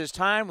gracious with his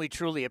time. We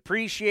truly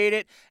appreciate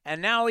it.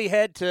 And now we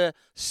head to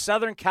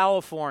Southern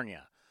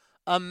California.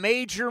 A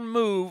major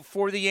move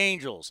for the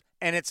Angels,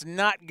 and it's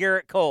not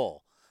Garrett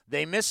Cole.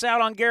 They miss out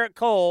on Garrett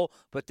Cole,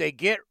 but they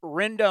get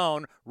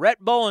Rendon.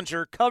 Rhett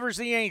Bollinger covers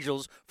the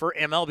Angels for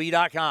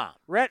MLB.com.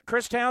 Rhett,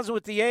 Chris Townsend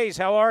with the A's.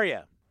 How are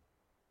you?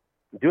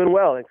 Doing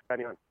well. Thanks for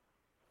having me on.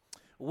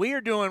 We are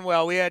doing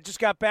well. We just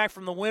got back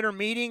from the winter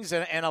meetings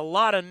and a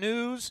lot of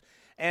news.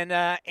 And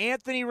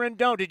Anthony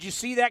Rendon, did you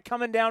see that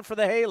coming down for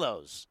the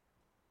Halos?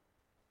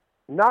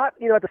 Not,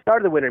 at the start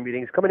of the winter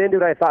meetings. Coming into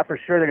it, I thought for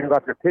sure they're going to go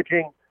after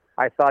pitching.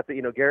 I thought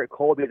that, Garrett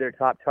Cole would be their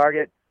top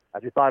target,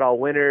 as we thought all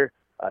winter.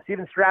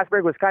 Steven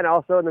Strasburg was kind of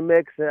also in the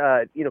mix,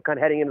 kind of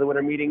heading into the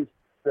winter meetings.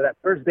 So that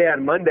first day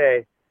on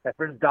Monday, that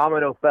first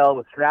domino fell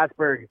with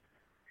Strasburg.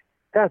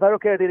 Kind of thought,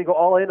 okay, they go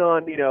all in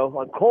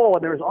on Cole,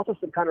 and there was also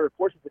some kind of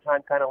reports at the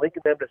time kind of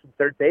linking them to some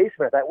third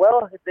baseman. I thought,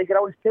 well, if they could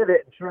always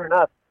pivot, and sure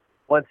enough,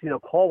 once,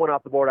 Cole went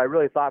off the board, I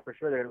really thought for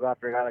sure they're going to go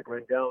after a guy like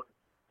Rendon.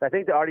 So I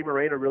think that Artie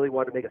Moreno really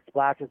wanted to make a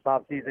splash this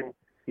offseason.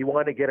 He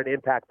wanted to get an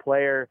impact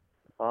player.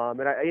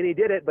 And he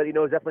did it, but, it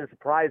was definitely a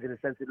surprise in the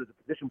sense that it was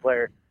a position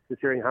player,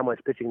 considering how much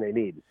pitching they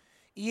need.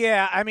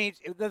 Yeah, I mean,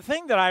 the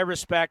thing that I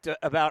respect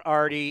about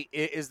Artie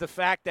is the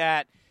fact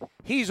that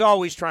he's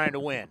always trying to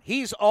win.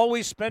 He's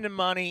always spending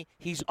money.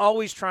 He's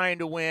always trying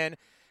to win.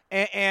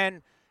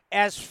 And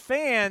as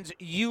fans,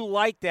 you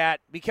like that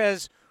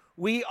because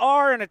we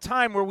are in a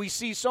time where we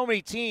see so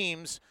many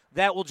teams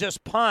that will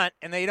just punt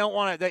and they don't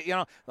want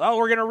to, oh,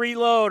 we're going to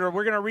reload or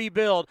we're going to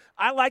rebuild.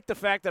 I like the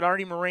fact that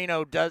Artie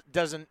Moreno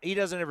doesn't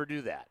ever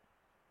do that.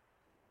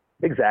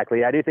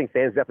 Exactly. I do think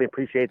fans definitely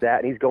appreciate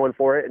that, and he's going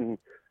for it. And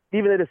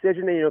even the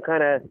decision to,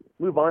 kind of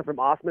move on from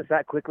Ausmus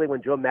that quickly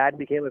when Joe Madden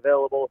became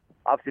available.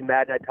 Obviously,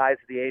 Madden had ties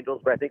to the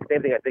Angels, but I think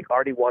same thing. I think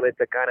Artie wanted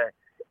to kind of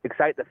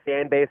excite the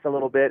fan base a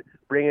little bit,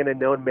 bring in a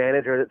known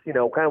manager that's, kind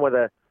of one of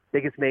the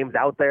biggest names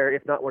out there,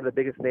 if not one of the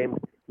biggest named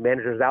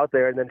managers out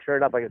there. And then sure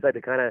enough, like I said,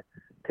 to kind of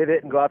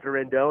pivot and go after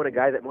Rendon, a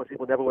guy that most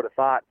people never would have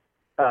thought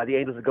the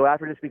Angels would go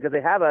after just because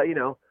they have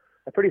a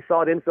pretty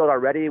solid infield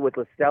already with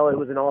LaStella, who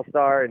was an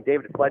all-star, and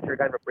David Fletcher,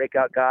 kind of a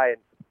breakout guy, and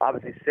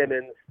obviously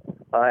Simmons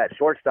at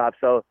shortstop.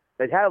 So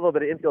they had a little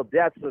bit of infield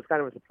depth, so it's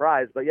kind of a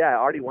surprise. But, yeah,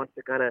 Artie wants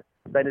to kind of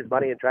spend his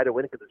money and try to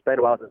win because it's been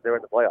a while since they were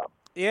in the playoffs.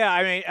 Yeah,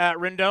 I mean,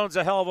 Rendon's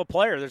a hell of a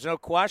player. There's no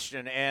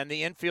question, and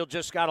the infield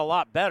just got a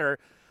lot better.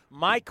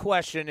 My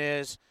question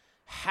is,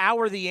 how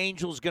are the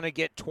Angels going to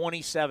get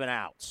 27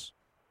 outs?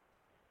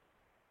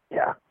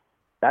 Yeah,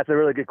 that's a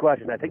really good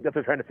question. I think that's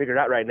what they're trying to figure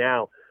out right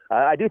now.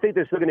 I do think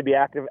they're still going to be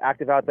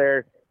active out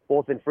there,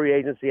 both in free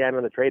agency and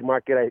on the trade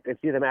market. I can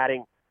see them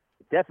adding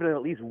definitely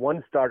at least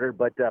one starter,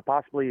 but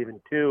possibly even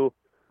two.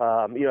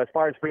 As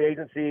far as free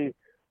agency,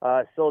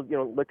 still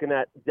looking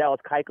at Dallas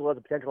Keuchel as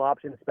a potential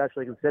option,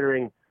 especially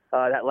considering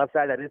that left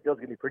side of that infield is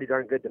going to be pretty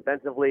darn good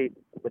defensively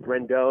with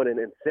Rendon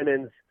and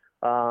Simmons.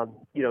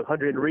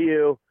 Hunter and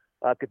Ryu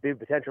could be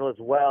potential as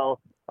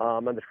well.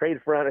 On the trade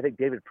front, I think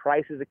David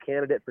Price is a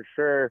candidate for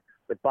sure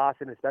with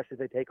Boston, especially if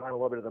they take on a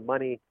little bit of the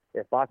money,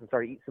 if Boston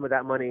starts to eat some of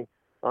that money.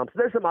 So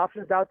there's some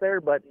options out there,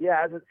 but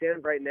yeah, as it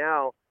stands right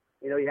now,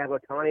 you have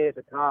Ohtani at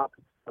the top,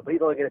 but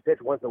he's only going to pitch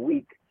once a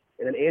week.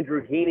 And then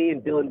Andrew Heaney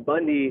and Dylan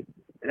Bundy.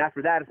 And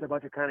after that, it's a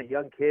bunch of kind of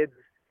young kids.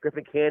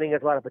 Griffin Canning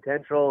has a lot of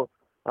potential.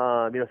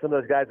 Some of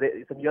those guys,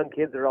 some young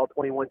kids that are all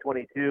 21,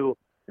 22,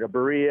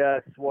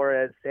 Berea,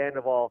 Suarez,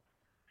 Sandoval.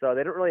 So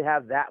they don't really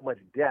have that much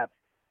depth.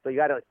 So you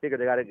got to figure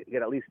they got to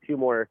get at least two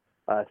more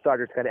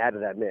starters kind of add to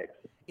that mix.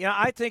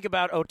 I think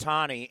about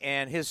Ohtani,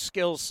 and his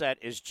skill set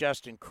is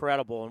just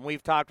incredible. And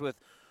we've talked with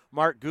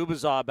Mark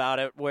Gubicza about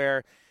it,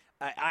 where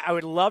I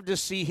would love to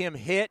see him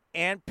hit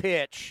and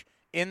pitch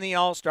in the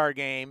All-Star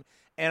game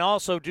and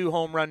also do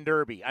home run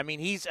derby. I mean,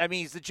 he's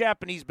the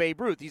Japanese Babe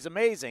Ruth. He's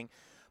amazing.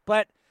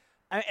 But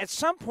at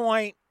some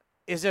point,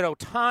 is it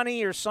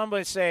Ohtani or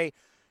somebody say,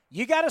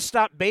 you got to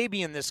stop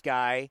babying this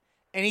guy,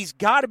 and he's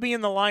got to be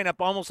in the lineup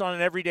almost on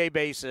an everyday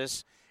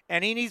basis,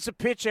 and he needs to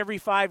pitch every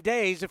 5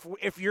 days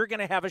if you're going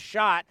to have a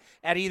shot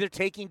at either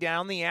taking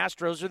down the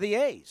Astros or the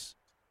A's.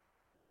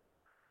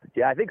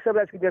 Yeah, I think some of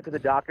that's going to be up to the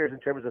doctors in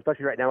terms of,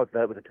 especially right now with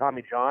the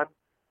Tommy John.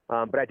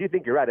 But I do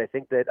think you're right. I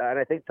think that, and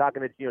I think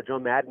talking to Joe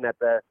Madden at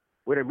the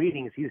winter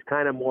meetings, he's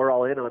kind of more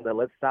all in on the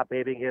let's stop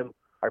babying him.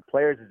 Our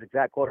players, his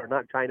exact quote, are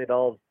not China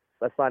dolls.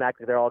 Let's not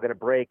act like they're all going to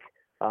break.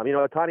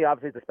 Ohtani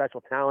obviously is a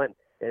special talent,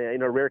 and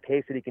in a rare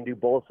case that he can do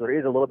both, so there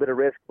is a little bit of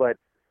risk. But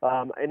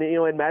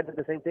and Madden did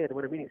the same thing at the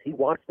winter meetings. He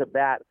wants to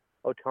bat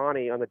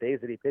Ohtani on the days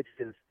that he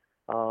pitches,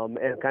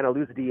 and kind of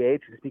lose the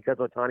DH just because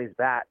Ohtani's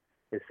bat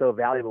is so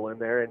valuable in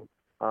there. And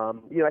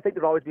I think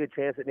there'll always be a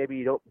chance that maybe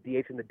you don't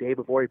DH him the day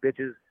before he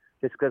pitches,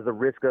 just because of the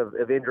risk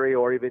of injury,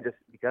 or even just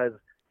because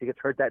he gets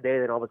hurt that day.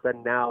 Then all of a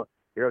sudden now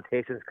your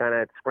rotation's kind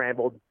of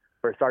scrambled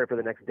for a starter for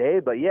the next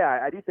day. But yeah,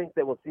 I do think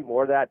that we'll see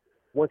more of that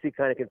once he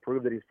kind of can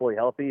prove that he's fully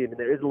healthy. I mean,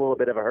 there is a little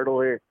bit of a hurdle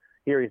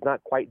here. He's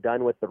not quite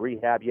done with the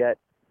rehab yet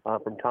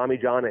from Tommy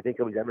John. I think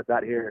he'll be done with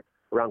that here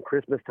around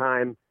Christmas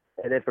time.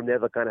 And then from there,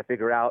 they'll kind of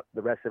figure out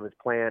the rest of his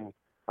plan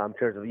in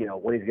terms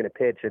of, when he's going to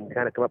pitch and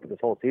kind of come up with this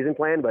whole season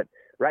plan. But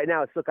right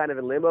now it's still kind of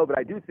in limbo. But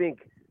I do think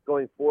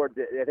going forward,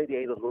 I think the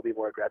Angels will be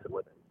more aggressive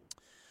with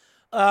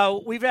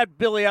it. We've had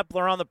Billy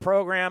Epler on the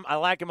program. I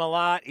like him a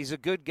lot. He's a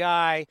good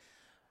guy.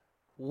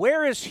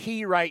 Where is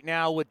he right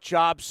now with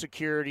job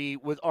security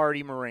with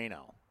Artie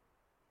Moreno?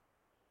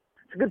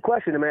 It's a good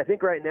question. I mean, I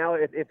think right now,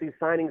 if these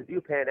signings do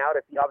pan out,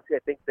 obviously I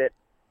think that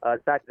the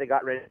fact that they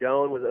got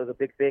Rendon was a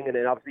big thing, and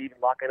then obviously even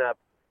locking up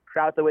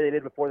Trout the way they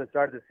did before the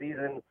start of the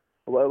season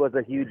was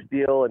a huge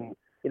deal. And,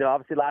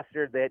 obviously last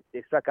year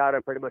they struck out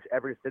on pretty much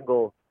every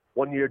single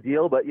one-year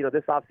deal, but,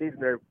 this offseason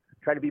they're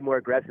trying to be more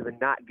aggressive and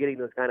not getting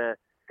those kind of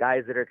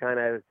guys that are kind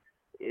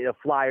of,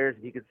 flyers,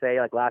 you could say,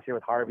 like last year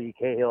with Harvey,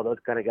 Cahill, those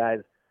kind of guys.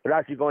 They're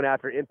actually going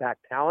after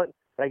impact talent.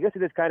 But I guess it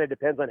just kind of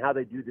depends on how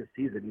they do this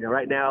season.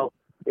 Right now,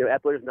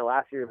 Epler's in the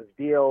last year of his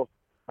deal.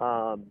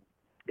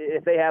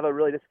 If they have a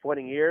really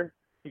disappointing year,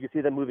 you can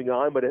see them moving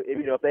on. But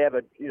if they have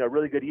a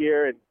really good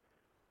year, and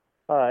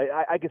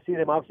I can see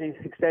them obviously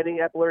extending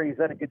Epler. He's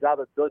done a good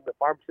job of building the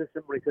farm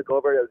system when he took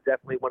over. It was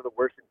definitely one of the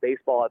worst in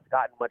baseball. It's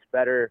gotten much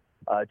better.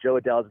 Joe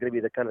Adell is going to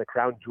be the kind of the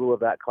crown jewel of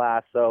that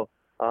class. So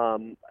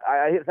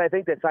I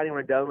think that signing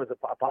Rendon was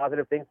a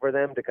positive thing for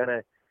them to kind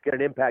of get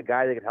an impact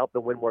guy that could help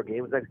them win more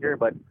games next year.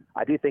 But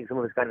I do think some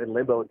of it's kind of in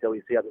limbo until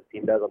we see how this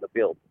team does on the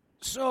field.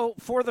 So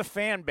for the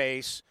fan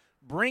base,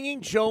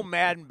 bringing Joe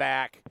Maddon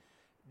back,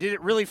 did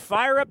it really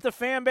fire up the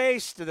fan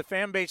base? Did the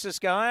fan base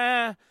just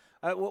go,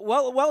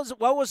 what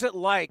was it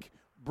like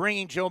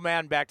bringing Joe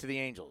Maddon back to the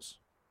Angels?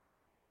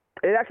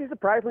 It actually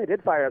surprisingly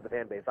did fire up the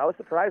fan base. I was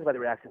surprised by the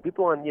reaction.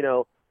 People on,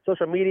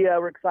 social media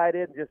were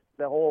excited. Just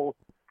the whole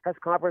press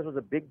conference was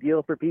a big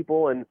deal for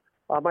people. And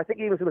I think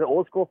even some of the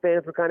old school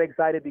fans were kind of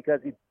excited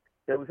because he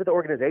was with the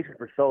organization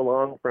for so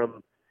long,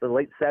 from the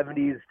late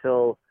 70s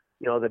till,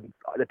 the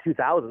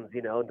 2000s,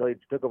 until he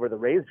took over the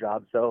Rays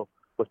job. So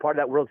was part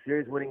of that World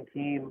Series winning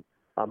team.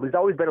 He's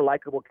always been a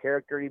likable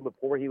character even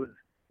before he was,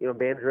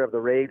 manager of the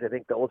Rays. I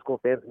think the old school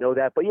fans know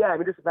that. But, yeah,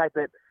 just the fact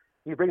that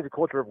he brings a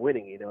culture of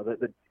winning,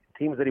 the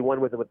teams that he won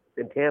with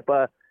in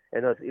Tampa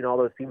and those, all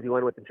those teams he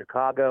won with in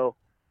Chicago.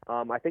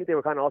 I think they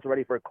were kind of also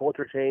ready for a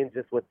culture change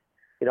just with,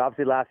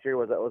 obviously last year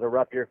was a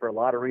rough year for a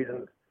lot of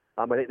reasons.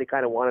 I think they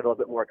kind of wanted a little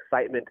bit more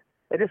excitement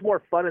and just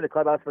more fun in the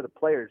clubhouse for the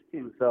players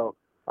too. So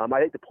I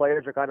think the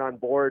players are kind of on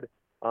board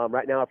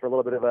right now for a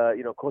little bit of a,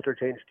 culture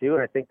change too.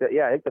 And I think that,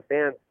 I think the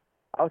fans,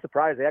 I was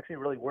surprised. They actually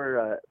really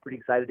were pretty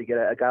excited to get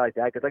a guy like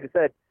that. Because like I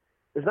said,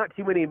 there's not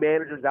too many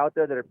managers out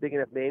there that are big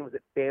enough names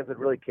that fans would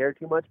really care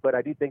too much. But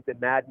I do think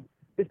that Maddon,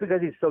 just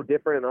because he's so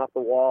different and off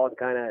the wall and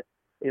kind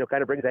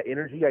of brings that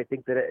energy, I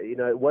think that,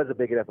 it was a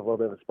big enough, a little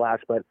bit of a splash.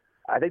 But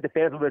I think the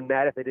fans would have been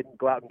mad if they didn't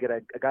go out and get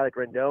a guy like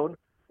Rendon.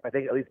 I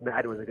think at least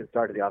Maddon was a good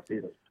start to the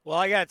offseason. Well,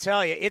 I got to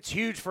tell you, it's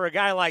huge for a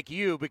guy like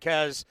you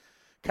because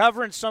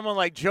covering someone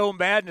like Joe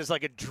Maddon is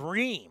like a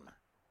dream.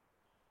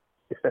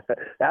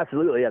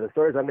 Absolutely, yeah. The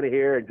stories I'm going to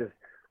hear and just,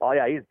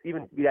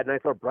 we had a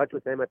nice little brunch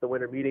with him at the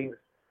winter meetings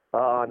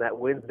on that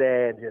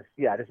Wednesday, and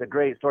just a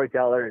great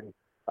storyteller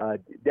and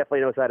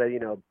definitely knows how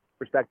to,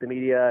 respect the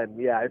media. And,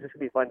 it's just going to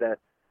be fun to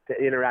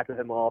interact with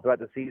him all throughout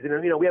the season.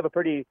 And, we have a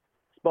pretty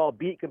small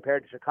beat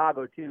compared to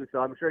Chicago, too, so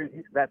I'm sure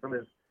he's that from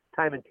his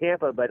time in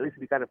Tampa, but at least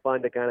it'd be kind of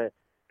fun to kind of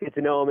get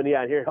to know him and,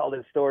 hear all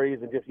his stories.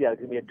 And just, it's going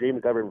to be a dream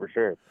to cover him for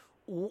sure.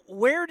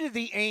 Where did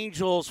the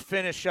Angels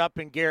finish up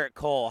in Garrett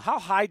Cole? How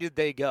high did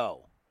they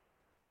go?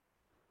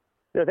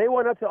 They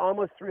went up to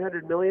almost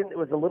 $300 million. It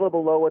was a little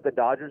below what the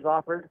Dodgers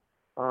offered.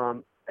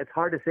 It's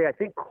hard to say. I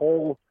think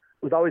Cole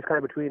was always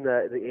kind of between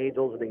the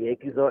Angels and the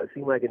Yankees, though, it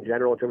seemed like in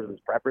general in terms of his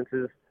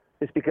preferences,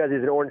 just because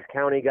he's an Orange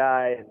County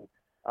guy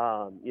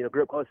and,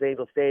 grew up close to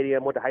Angel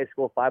Stadium, went to high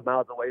school 5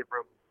 miles away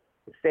from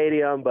the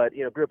stadium, but,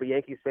 grew up a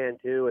Yankees fan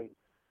too. And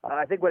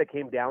I think what it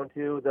came down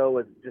to, though,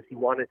 was just he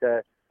wanted to,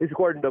 at least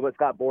according to what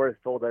Scott Boras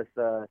told us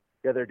the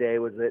other day,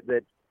 was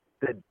that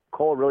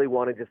Cole really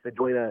wanted just to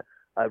join a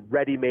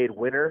ready-made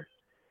winner.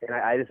 And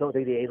I just don't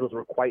think the Angels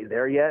were quite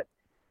there yet.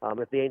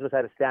 If the Angels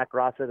had a stacked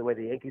roster the way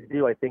the Yankees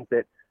do, I think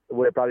that it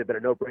would have probably been a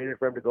no-brainer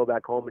for him to go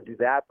back home and do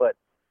that. But,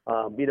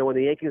 when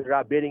the Yankees are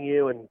outbidding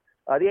you, and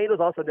the Angels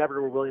also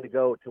never were willing to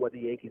go to what the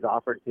Yankees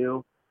offered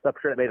to. So I'm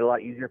sure it made it a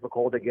lot easier for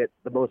Cole to get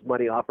the most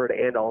money offered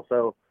and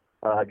also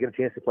get a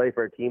chance to play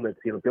for a team that's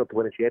built to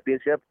win a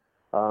championship.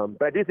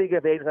 But I do think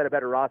if the Angels had a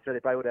better roster,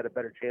 they probably would have had a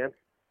better chance.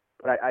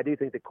 But I do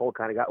think that Cole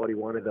kind of got what he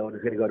wanted, though, and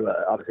is going to go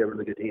to obviously a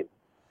really good team.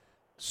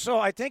 So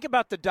I think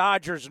about the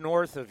Dodgers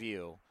north of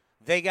you.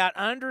 They got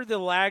under the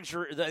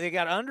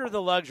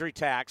luxury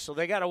tax, so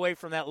they got away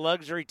from that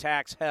luxury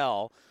tax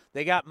hell.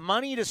 They got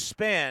money to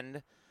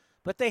spend,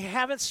 but they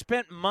haven't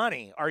spent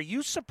money. Are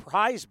you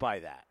surprised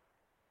by that?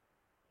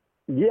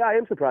 Yeah, I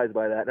am surprised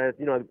by that.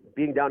 And,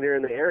 being down here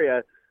in the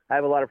area, I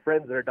have a lot of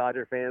friends that are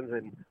Dodger fans,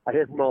 and I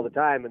hear from them all the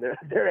time, and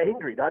they're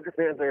angry. Dodger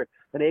fans are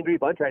an angry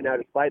bunch right now,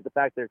 despite the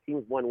fact their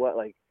team's won,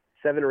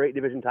 7 or 8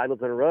 division titles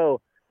in a row.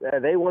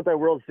 They want their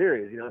World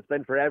Series. It's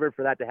been forever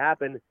for that to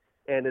happen.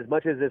 And as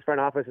much as this front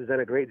office has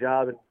done a great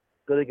job and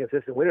building a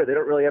consistent winner, they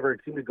don't really ever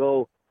seem to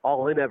go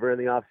all in ever in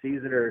the off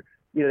season, or,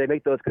 they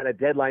make those kind of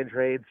deadline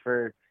trades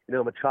for,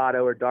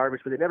 Machado or Darvish,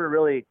 but they never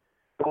really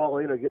go all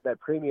in or get that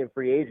premium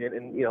free agent.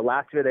 And,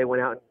 last year they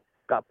went out and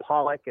got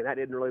Pollock, and that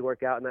didn't really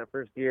work out in that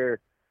first year.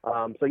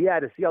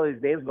 To see all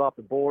these names go off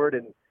the board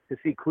and to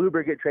see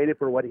Kluber get traded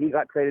for what he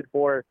got traded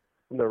for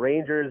from the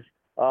Rangers,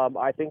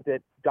 I think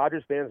that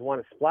Dodgers fans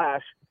want to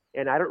splash.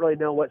 And I don't really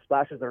know what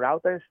splashes are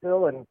out there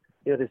still. And,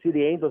 to see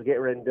the Angels get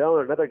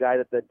Rendon, another guy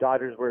that the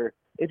Dodgers were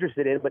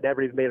interested in but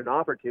never even made an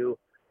offer to.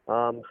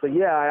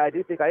 I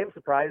do think I am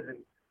surprised. And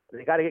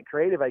they got to get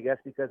creative, I guess,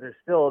 because they're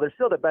still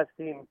the best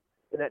team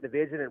in that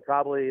division and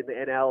probably in the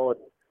NL,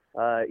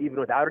 and even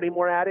without any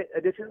more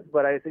additions.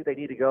 But I think they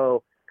need to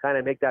go kind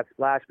of make that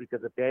splash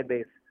because the fan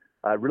base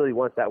really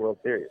wants that World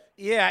Series.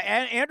 Yeah,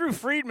 and Andrew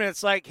Friedman,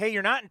 it's like, hey,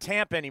 you're not in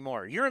Tampa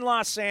anymore. You're in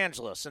Los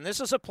Angeles, and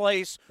this is a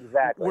place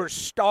where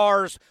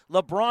stars,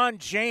 LeBron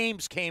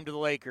James came to the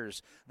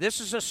Lakers. This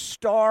is a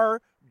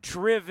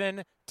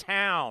star-driven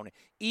town.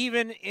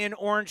 Even in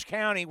Orange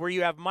County, where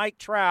you have Mike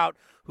Trout,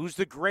 who's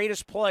the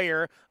greatest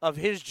player of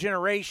his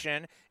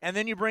generation, and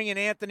then you bring in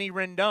Anthony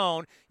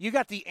Rendon, you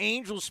got the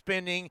Angels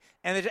spending,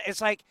 and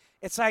it's like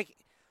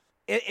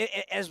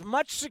as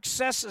much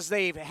success as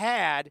they've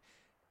had,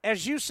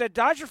 as you said,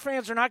 Dodger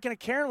fans are not going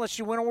to care unless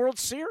you win a World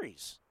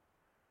Series.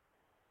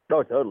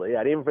 Oh, totally.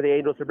 Yeah, and even for the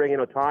Angels to bring in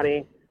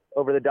Ohtani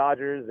over the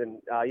Dodgers,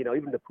 and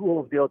even the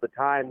Pujols deal at the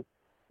time,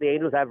 the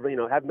Angels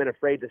haven't been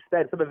afraid to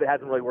spend. Some of it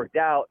hasn't really worked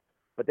out,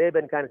 but they've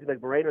been kind of, seems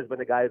like Moreno's been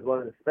the guy who's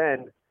willing to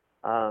spend.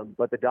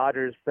 But the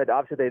Dodgers said,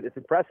 obviously, it's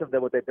impressive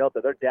that what they built,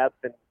 that their depth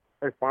and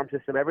their farm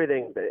system,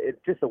 everything. It's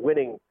just a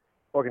winning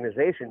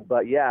organization.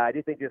 But yeah, I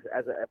do think just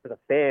for the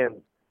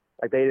fans,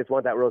 like they just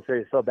want that World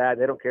Series so bad.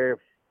 They don't care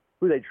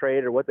who they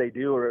trade or what they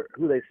do or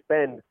who they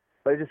spend.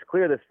 But it's just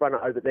clear this front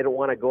that they don't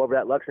want to go over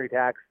that luxury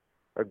tax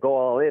or go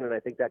all in. And I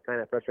think that kind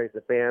of frustrates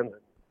the fans.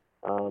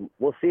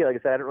 We'll see. Like I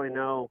said, I don't really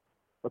know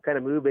what kind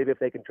of move, maybe if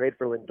they can trade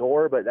for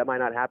Lindor, but that might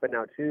not happen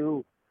now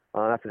too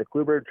after the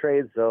Kluber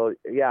trade. So,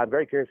 yeah, I'm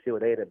very curious to see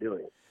what they end up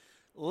doing.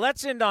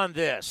 Let's end on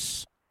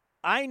this.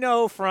 I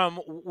know from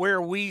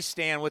where we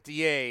stand with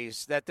the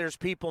A's that there's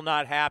people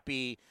not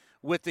happy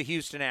with the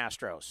Houston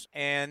Astros.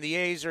 And the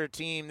A's are a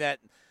team that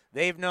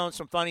they've known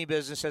some funny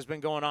business has been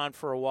going on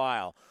for a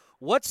while.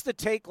 What's the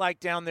take like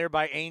down there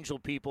by Angel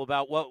people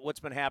about what's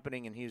been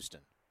happening in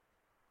Houston?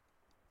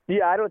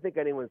 Yeah, I don't think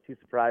anyone's too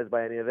surprised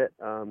by any of it.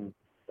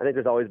 I think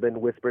there's always been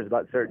whispers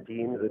about certain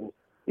teams. And,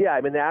 yeah,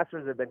 I mean, the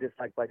Astros have been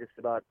disliked by just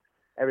about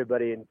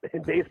everybody in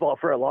baseball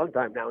for a long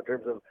time now in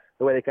terms of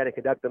the way they kind of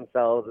conduct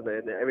themselves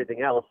and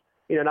everything else.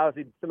 And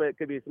obviously some of it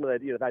could be some of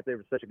the, the fact they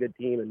were such a good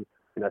team and,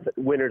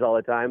 winners all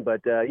the time.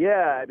 But,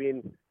 yeah, I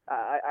mean,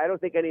 I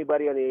don't think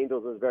anybody on the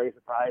Angels was very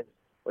surprised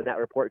when that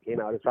report came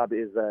out. It probably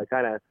is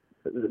kind of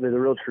the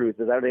real truth.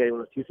 Is I don't think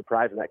anyone was too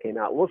surprised when that came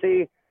out. We'll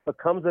see what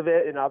comes of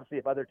it, and obviously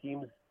if other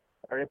teams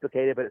are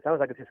implicated, but it sounds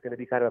like it's just going to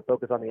be kind of a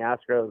focus on the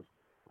Astros.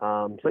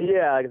 So,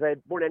 yeah, like I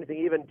said, more than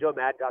anything, even Joe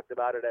Maddon talked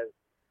about it as,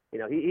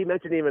 he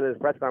mentioned even in his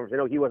press conference,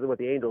 he wasn't with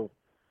the Angels,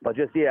 but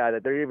just,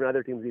 that there are even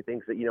other teams he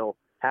thinks that,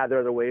 have their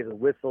other ways of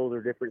whistles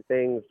or different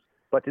things.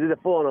 But to do the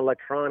full-on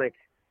electronic,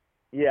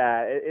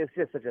 it's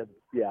just such a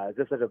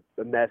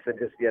mess, and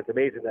just, it's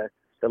amazing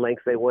the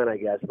lengths they went, I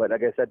guess. But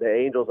like I said, the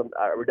Angels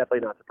are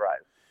definitely not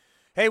surprised.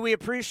 Hey, we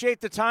appreciate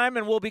the time,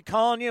 and we'll be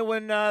calling you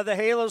when the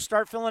Halos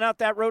start filling out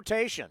that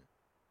rotation.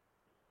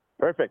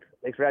 Perfect.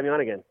 Thanks for having me on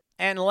again.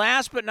 And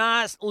last but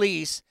not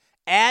least,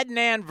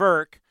 Adnan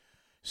Virk,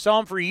 saw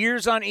him for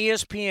years on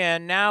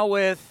ESPN, now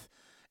with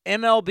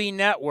MLB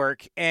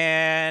Network.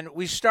 And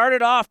we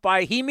started off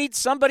by he meets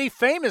somebody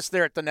famous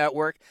there at the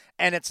network,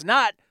 and it's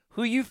not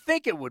who you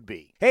think it would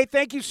be. Hey,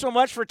 thank you so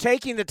much for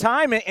taking the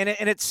time. And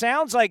it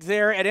sounds like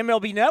there at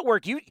MLB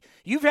Network,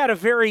 you've had a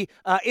very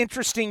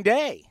interesting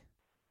day.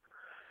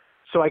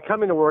 So I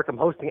come into work. I'm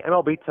hosting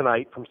MLB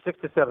Tonight from 6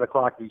 to 7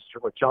 o'clock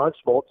Eastern with John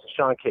Smoltz and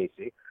Sean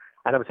Casey.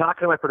 And I'm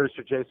talking to my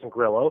producer, Jason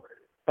Grillo.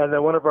 And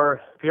then one of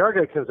our PR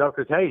guys comes up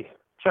and says, hey,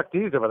 Chuck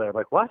D's over there. I'm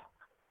like, what?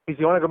 He says,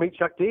 you want to go meet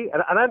Chuck D?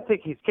 And I don't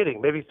think he's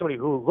kidding. Maybe somebody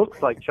who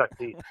looks like Chuck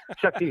D,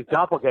 Chuck D's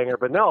doppelganger.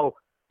 But no,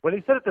 when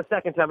he said it the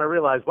second time, I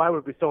realized why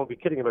would someone be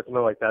kidding about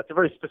something like that? It's a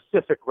very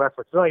specific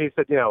reference. It's not like he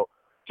said,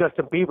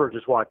 Justin Bieber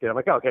just walked in. I'm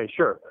like, okay,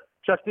 sure.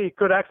 Chuck D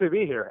could actually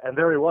be here. And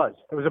there he was.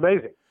 It was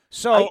amazing.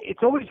 So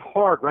it's always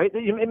hard, right?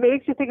 It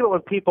makes you think about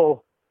when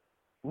people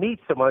meet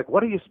someone, like,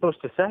 what are you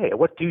supposed to say?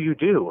 What do you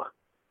do?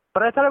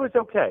 But I thought it was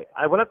okay.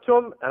 I went up to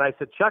him, and I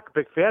said, Chuck,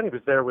 big fan. He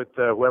was there with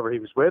whoever he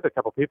was with, a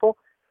couple people.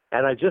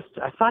 And I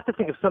thought to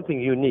think of something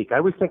unique. I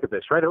always think of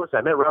this, right?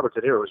 I met Robert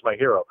De Niro, who was my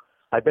hero.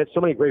 I met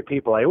so many great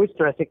people. I always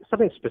try to think of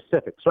something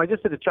specific. So I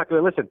just said to Chuck,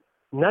 listen,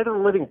 Night of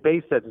the Living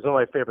Bassheads is one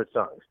of my favorite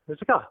songs. He was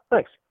like, oh,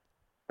 thanks.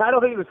 I don't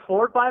think he was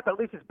floored by it, but at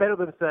least it's better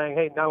than saying,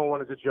 hey,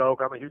 911 is a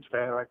joke. I'm a huge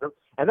fan.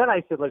 And then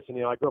I said, listen,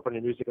 I grew up on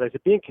your music. And I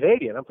said, being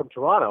Canadian, I'm from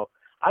Toronto.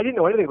 I didn't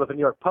know anything about the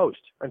New York Post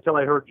until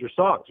I heard your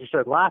songs. You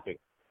started laughing.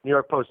 New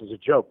York Post is a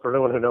joke for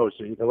anyone who knows,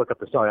 so you can look up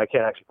the song. I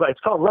can't actually play.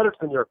 It's called Letter to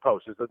the New York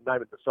Post is the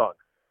name of the song.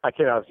 I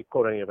can't obviously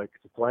quote any of it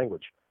because it's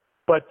language.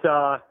 But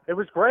it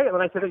was great. And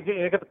when I said,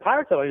 you got the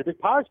Pirates on, you're a big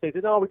Pirates fan. They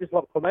said, no, we just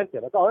love Clemente.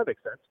 I thought, oh, that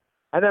makes sense.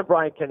 And then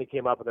Brian Kenny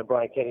came up, and then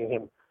Brian Kenny and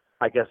him,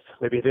 I guess,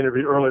 maybe had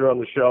interviewed earlier on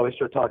the show. They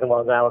started talking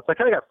Long Island. So I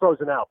kind of got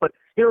frozen out. But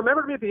he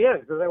remembered me at the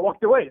end because I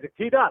walked away. He's like,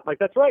 T-Dot. Like,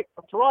 that's right.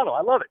 I'm Toronto.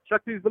 I love it.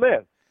 Chuck D's the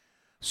man.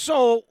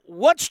 So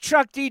what's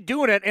Chuck D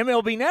doing at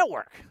MLB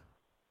Network?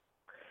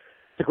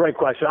 It's a great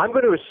question. I'm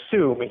going to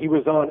assume he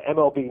was on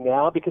MLB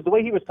Now because the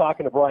way he was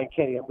talking to Brian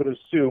Kenny, I'm going to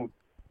assume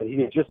that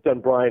he had just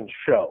done Brian's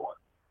show.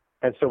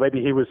 And so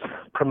maybe he was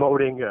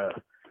promoting, a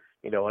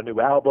new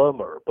album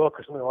or a book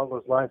or something along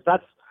those lines.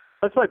 That's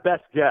my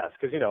best guess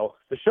because,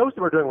 the shows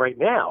that we're doing right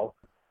now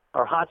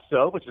are Hot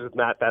Stove, which is with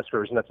Matt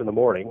Beskers, and that's in the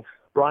morning,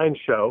 Brian's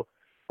show,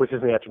 which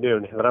is in the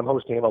afternoon, and then I'm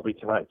hosting MLB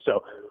Tonight.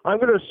 So I'm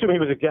going to assume he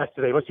was a guest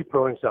today. He must be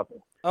promoting something.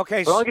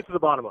 Okay. But I'll get to the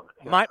bottom of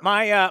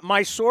it.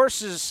 My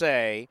sources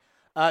say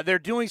they're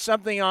doing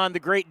something on the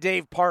great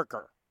Dave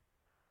Parker.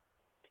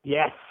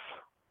 Yes.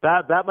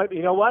 That might be,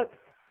 you know what?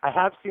 I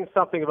have seen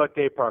something about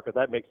Dave Parker.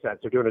 That makes sense.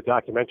 They're doing a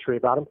documentary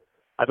about him.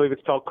 I believe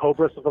it's called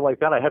Cobra, something like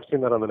that. I have seen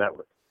that on the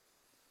network.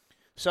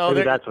 So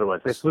maybe that's what it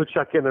was. They flew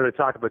Chuck in there to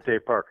talk about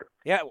Dave Parker.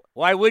 Yeah,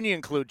 why wouldn't you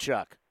include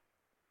Chuck?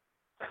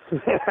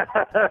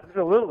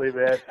 Absolutely,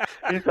 man.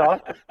 He's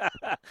awesome.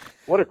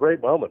 What a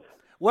great moment.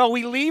 Well,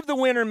 we leave the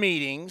winter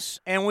meetings,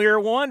 and we were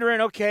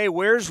wondering, okay,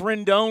 where's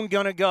Rendon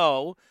going to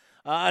go?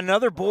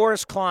 Another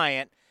Boris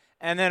client.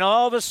 And then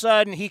all of a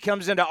sudden he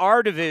comes into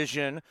our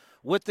division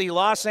with the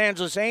Los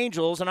Angeles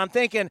Angels, and I'm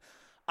thinking,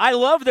 I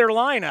love their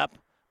lineup.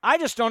 I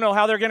just don't know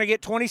how they're going to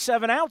get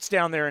 27 outs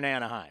down there in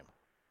Anaheim.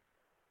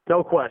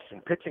 No question.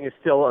 Pitching is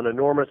still an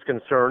enormous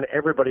concern.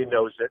 Everybody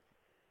knows it.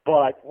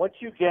 But once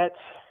you get,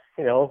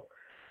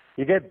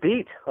 you get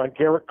beat on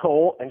Garrett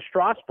Cole and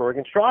Strasburg.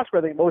 And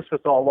Strasburg, I think most of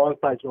us saw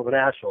alongside some of the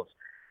Nationals.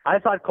 I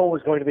thought Cole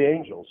was going to the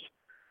Angels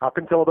up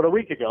until about a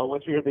week ago.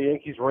 Once we heard the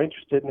Yankees were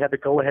interested and had to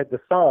go ahead to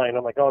sign,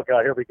 I'm like, oh,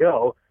 God, here we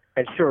go.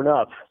 And sure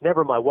enough,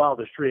 never in my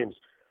wildest dreams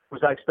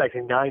was I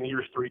expecting 9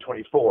 years,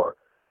 $324.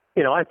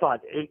 I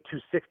thought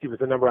 8,260 was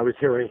the number I was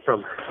hearing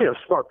from,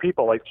 smart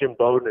people like Jim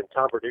Bowden and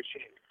Tom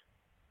Verducci,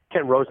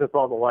 Ken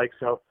Rosenthal and the like.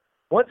 So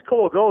once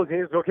Cole goes,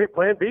 he's okay,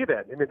 plan B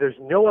then. I mean, there's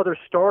no other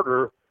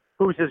starter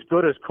who's as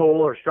good as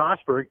Cole or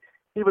Strasburg.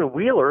 Even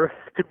Wheeler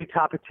could be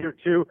top of tier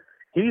 2.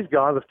 He's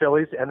gone, the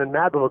Phillies. And then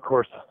Madden, of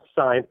course,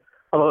 signed,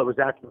 although it was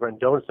after the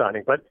Rendon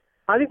signing. But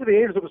I think for the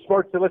Angels, it was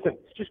smart to say, listen,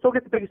 just go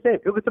get the biggest name.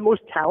 Go get the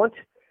most talent.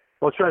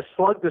 We'll try to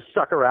slug this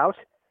sucker out.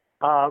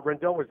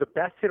 Rendon was the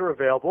best hitter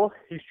available.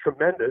 He's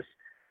tremendous.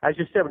 As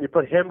you said, when you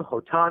put him,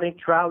 Ohtani,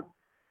 Trout,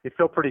 you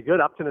feel pretty good.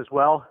 Upton as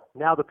well.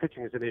 Now the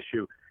pitching is an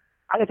issue.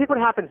 I think what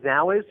happens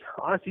now is,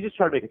 honestly, you just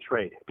try to make a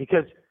trade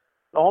because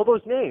all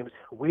those names,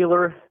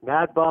 Wheeler,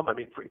 Mad Bum,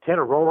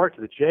 Tanner Roark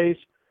to the Jays,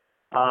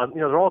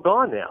 they're all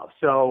gone now.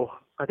 So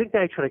I think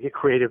now you try to get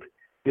creative.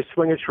 You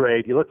swing a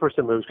trade. You look for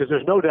some moves because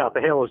there's no doubt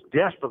the Halos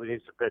desperately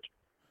needs some pitching.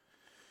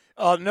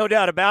 Oh, no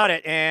doubt about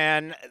it.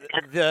 And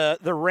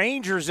the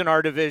Rangers in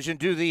our division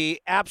do the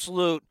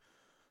opposite,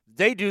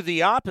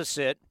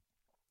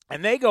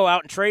 and they go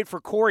out and trade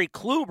for Corey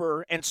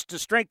Kluber and to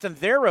strengthen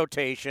their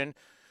rotation.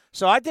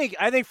 So I think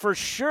for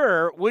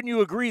sure, wouldn't you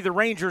agree the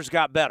Rangers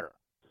got better?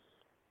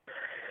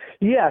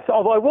 Yes,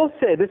 although I will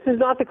say this is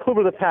not the Kluber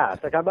of the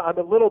past. Like I'm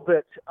a little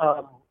bit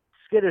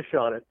skittish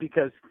on it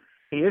because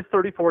he is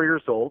 34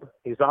 years old.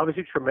 He's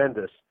obviously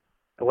tremendous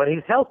when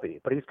he's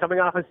healthy, but he's coming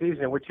off a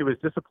season in which he was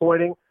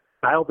disappointing,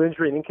 mild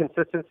injury and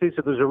inconsistency.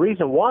 So there's a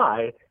reason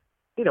why,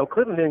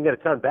 Cleveland didn't get a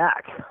ton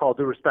back. All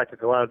due respect to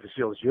Delano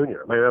DeShields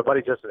Jr. My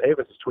buddy Justin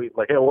Havens is tweeting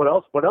like, "Hey, what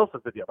else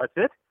is the deal?" That's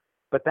it.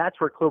 But that's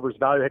where Kluber's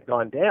value had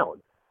gone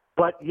down.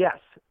 But yes,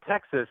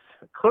 Texas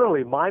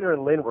clearly Minor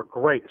and Lynn were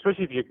great,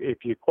 especially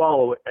if you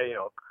qualify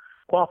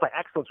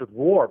excellence with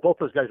WAR. Both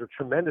those guys were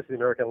tremendous in the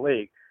American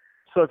League.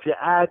 So if you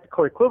add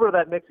Corey Kluber to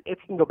that mix,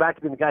 if he can go back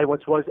to being the guy he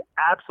once was,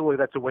 absolutely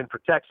that's a win for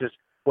Texas.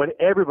 When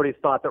everybody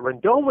thought that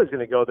Rendon was going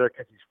to go there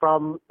because he's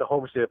from the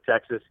home state of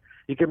Texas,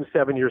 you give him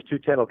 7 years,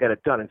 $210, he'll get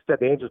it done.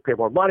 Instead, the Angels pay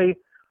more money.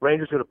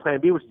 Rangers go to Plan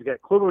B, which is to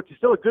get Kluber, which is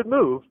still a good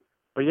move.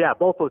 But, yeah,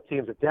 both those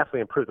teams have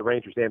definitely improved the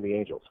Rangers and the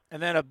Angels.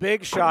 And then a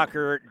big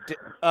shocker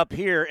up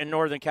here in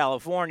Northern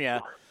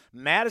California,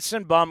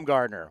 Madison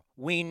Bumgarner.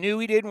 We knew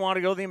he didn't want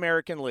to go to the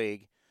American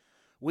League.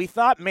 We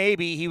thought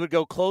maybe he would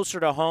go closer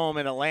to home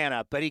in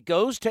Atlanta, but he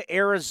goes to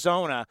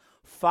Arizona,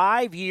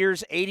 5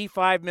 years,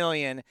 $85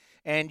 million,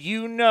 and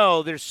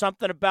there's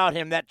something about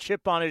him, that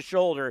chip on his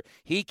shoulder.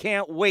 He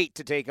can't wait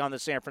to take on the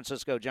San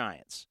Francisco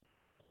Giants.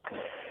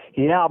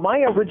 Yeah,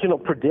 my original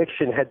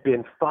prediction had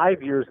been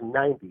 5 years,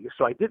 90.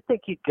 So I did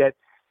think he'd get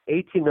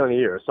 $18 million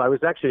a year. So I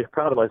was actually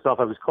proud of myself.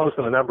 I was close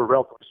on the number,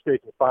 relatively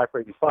speaking, 5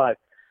 for 85.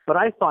 But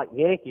I thought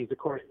Yankees, of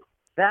course,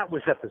 that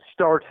was at the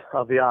start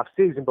of the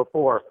offseason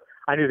before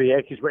I knew the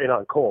Yankees were in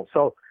on Cole.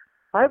 So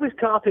I was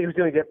confident he was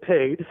going to get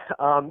paid.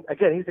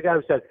 Again, he's the guy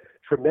who said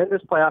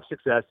tremendous playoff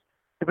success,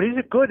 but he's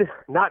a good,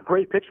 not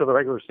great pitcher in the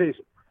regular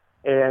season.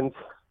 And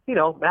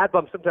Mad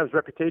Bum, sometimes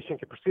reputation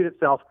can precede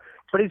itself,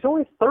 but he's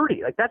only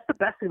 30. Like, that's the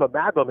best thing about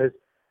Mad Bum is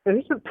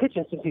he's been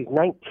pitching since he's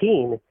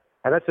 19,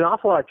 and that's an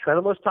awful lot of tread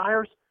on those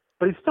tires,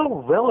 but he's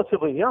still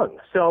relatively young.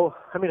 So,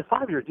 a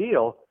 5-year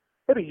deal,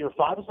 maybe year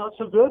 5 is not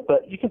so good,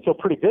 but you can feel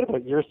pretty good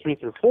about years 3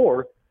 through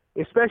 4,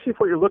 especially if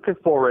what you're looking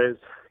for is,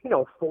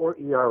 4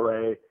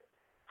 ERA,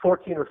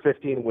 14 or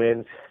 15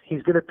 wins.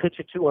 He's going to pitch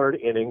at 200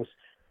 innings.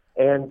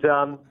 And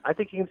I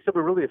think he can still be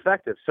really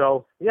effective.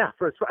 So, yeah,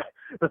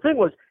 the thing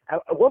was, at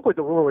one point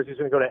the rumor was he was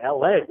going to go to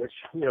L.A., which,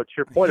 to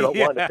your point about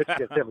wanting to pitch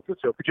against San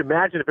Francisco. Could you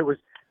imagine if it was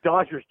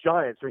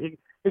Dodgers-Giants? Or he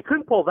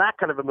couldn't pull that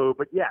kind of a move,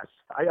 but yes,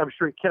 I'm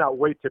sure he cannot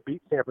wait to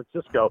beat San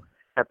Francisco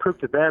and prove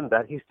to them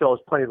that he still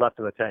has plenty left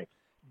in the tank.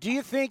 Do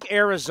you think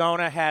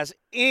Arizona has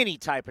any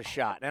type of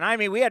shot? And,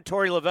 we had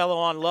Torey Lovello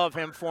on, love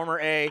him, former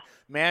A,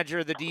 manager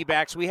of the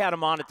D-backs. We had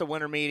him on at the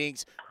winter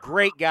meetings.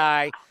 Great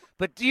guy.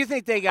 But do you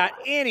think they got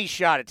any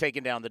shot at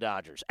taking down the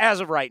Dodgers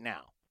as of right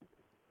now?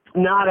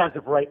 Not as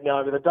of right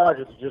now. The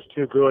Dodgers are just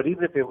too good.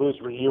 Even if they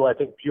lose Ryu, I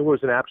think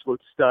Buehler's an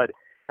absolute stud,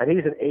 and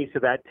he's an ace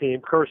of that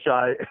team.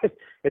 Kershaw,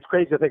 it's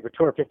crazy to think for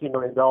 $250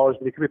 million, but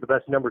he could be the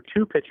best number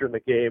 2 pitcher in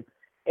the game.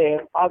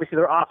 And obviously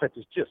their offense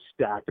is just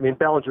stacked.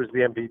 Bellinger's the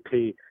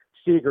MVP.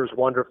 Seager's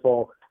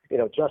wonderful.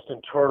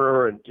 Justin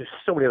Turner and just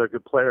so many other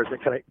good players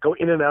that kind of go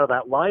in and out of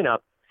that lineup.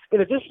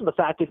 In addition to the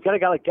fact they've got a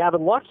guy like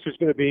Gavin Lux who's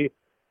going to be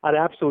an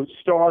absolute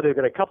star. They've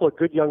got a couple of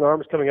good young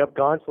arms coming up,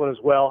 Gonsolin as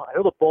well. I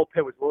know the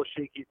bullpen was a little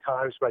shaky at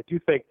times, but I do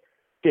think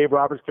Dave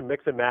Roberts can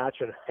mix and match,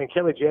 and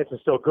Kenley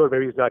Jansen's still good.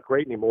 Maybe he's not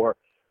great anymore.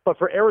 But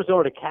for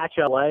Arizona to catch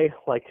LA,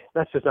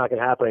 that's just not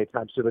going to happen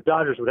anytime soon. The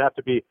Dodgers would have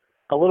to be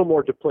a little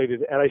more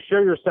depleted. And I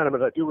share your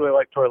sentiment. I do really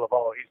like Torey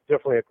Lovullo. He's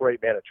definitely a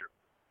great manager.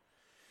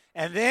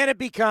 And then it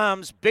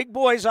becomes big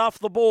boys off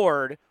the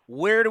board.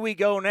 Where do we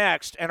go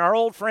next? And our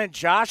old friend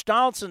Josh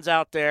Donaldson's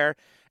out there,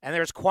 and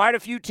there's quite a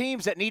few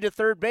teams that need a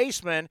third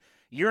baseman.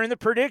 You're in the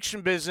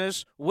prediction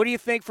business. What do you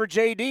think for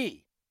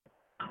JD?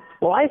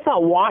 Well, I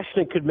thought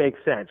Washington could make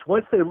sense.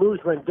 Once they lose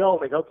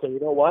Rendon, okay, you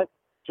know what,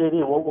 JD,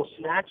 we'll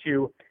snatch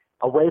you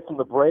away from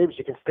the Braves.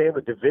 You can stay in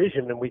the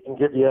division, and we can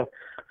give you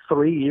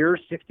 3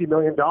 years, $60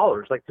 million.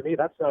 To me,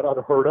 that's not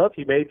unheard of.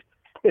 He made,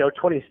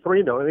 $23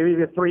 million, maybe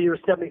even 3 years,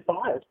 $75.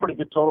 That's a pretty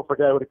good total for a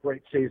guy with a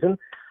great season.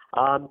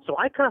 So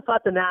I kind of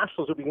thought the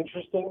Nationals would be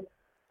interesting.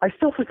 I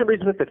still, for some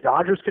reason, think the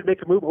Dodgers could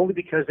make a move only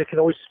because they can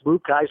always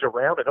move guys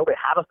around. I know they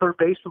have a third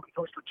baseman. We can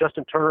always put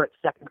Justin Turner at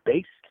second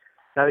base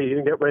now that you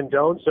didn't get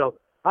Rendon. So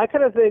I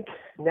kind of think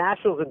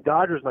Nationals and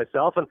Dodgers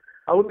myself, and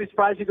I wouldn't be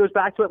surprised if he goes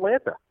back to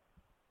Atlanta.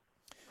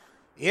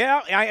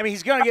 Yeah, I mean,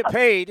 he's going to get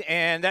paid,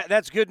 and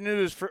that's good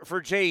news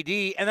for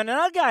JD. And then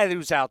another guy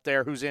who's out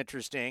there who's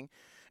interesting,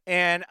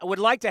 and I would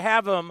like to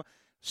have him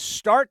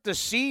start the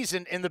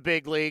season in the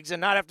big leagues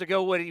and not have to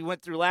go what he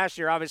went through last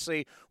year,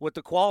 obviously, with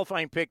the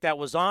qualifying pick that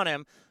was on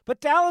him. But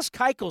Dallas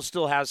Keuchel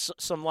still has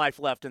some life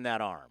left in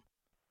that arm.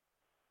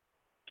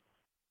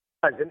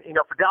 And,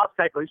 for Dallas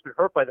Keuchel, he's been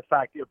hurt by the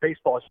fact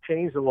baseball has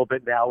changed a little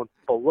bit now when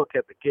people look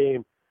at the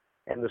game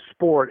and the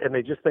sport, and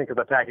they just think of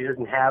the fact he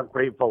doesn't have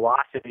great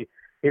velocity.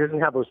 He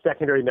doesn't have those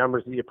secondary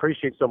numbers that you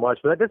appreciate so much.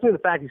 But that doesn't mean the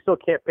fact he still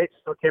can't pitch,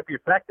 still can't be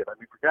effective. I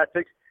mean, for God's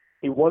sakes,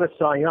 he won a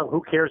Cy Young.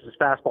 Who cares? His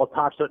fastball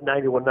tops at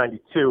 91,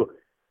 92.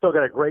 Still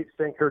got a great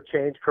sinker,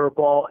 change,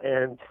 curveball.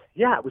 And,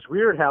 yeah, it was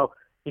weird how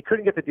he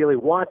couldn't get the deal he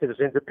wanted.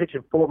 He ended up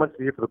pitching 4 months of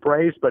the year for the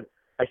Braves. But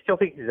I still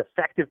think he's an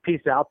effective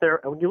piece out there.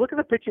 And when you look at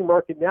the pitching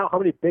market now, how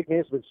many big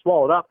names have been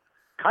swallowed up,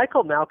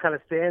 Keuchel now kind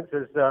of stands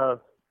as, the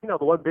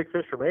one big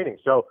fish remaining.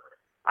 So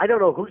I don't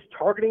know who's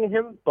targeting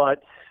him,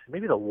 but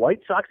maybe the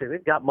White Sox,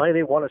 they've got money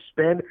they want to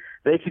spend.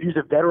 They could use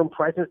a veteran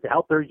presence to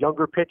help their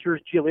younger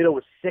pitchers. Giolito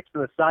was sixth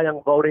in the Cy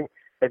Young voting.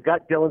 They've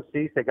got Dylan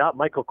Cease. They got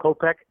Michael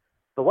Kopech.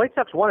 The White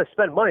Sox want to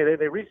spend money.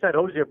 They re-signed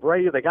Jose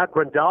Abreu. They got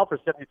Grandal for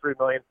 $73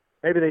 million.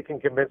 Maybe they can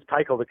convince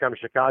Keuchel to come to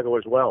Chicago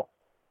as well.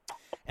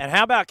 And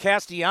how about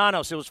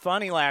Castellanos? It was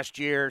funny last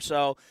year.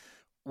 So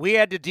we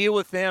had to deal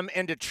with him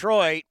in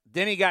Detroit.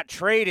 Then he got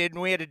traded,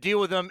 and we had to deal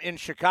with him in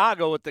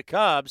Chicago with the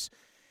Cubs.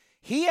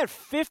 He had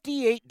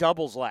 58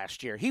 doubles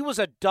last year. He was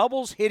a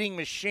doubles hitting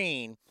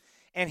machine,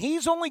 and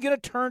he's only going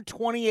to turn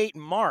 28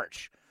 in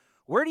March.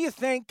 Where do you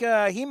think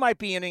he might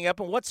be ending up,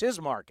 and what's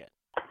his market?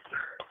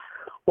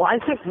 Well, I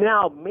think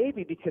now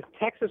maybe because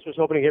Texas was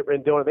hoping to get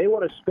Rendon, and they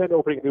want to spend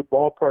opening a new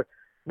ballpark,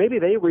 maybe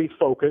they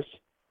refocus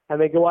and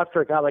they go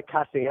after a guy like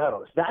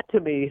Castellanos. That, to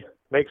me,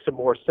 makes some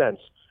more sense.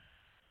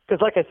 Because,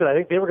 like I said, I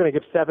think they were going to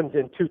give 7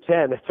 and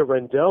 $210 to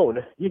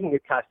Rendon. You can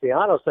get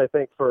Castellanos, I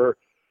think, for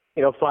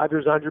 5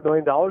 years, $100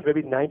 million,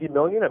 maybe $90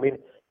 million. I mean,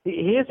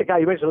 he is a guy,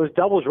 you mentioned those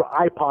doubles were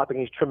eye-popping.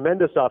 He's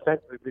tremendous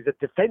offensively, but he's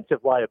a defensive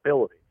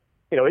liability.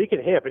 He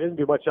can hit, but he doesn't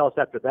do much else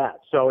after that.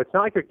 So it's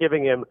not like you're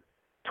giving him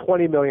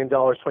 $20 million,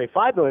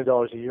 $25 million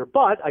a year,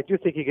 but I do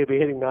think he could be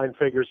hitting 9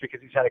 figures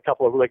because he's had a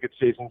couple of really good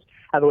seasons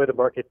and the way the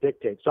market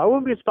dictates. So I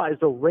wouldn't be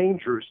surprised the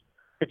Rangers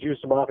could use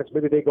some offense.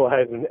 Maybe they go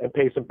ahead and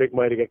pay some big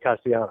money to get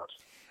Castellanos.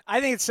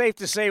 I think it's safe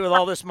to say with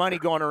all this money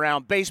going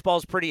around,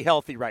 baseball's pretty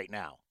healthy right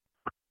now.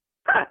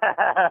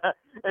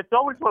 It's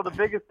always one of the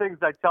biggest things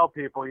I tell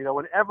people.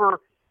 Whenever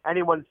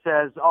anyone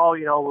says,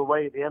 the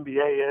way the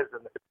NBA is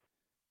and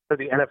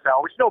the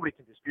NFL, which nobody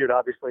can dispute,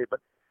 obviously, but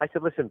I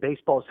said, listen,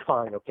 baseball's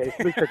fine, okay?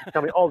 Somebody starts to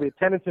tell me, the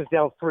attendance is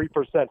down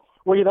 3%.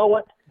 Well, you know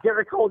what?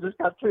 Garrett Cole just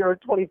got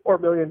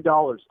 $324 million,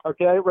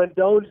 okay?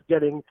 Rendon's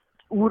getting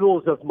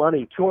oodles of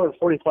money,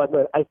 $245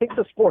 million. I think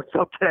the sport's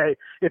okay.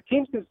 If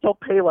teams can still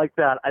pay like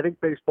that, I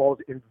think baseball is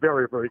in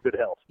very, very good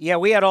health. Yeah,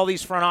 we had all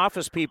these front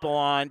office people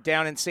on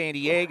down in San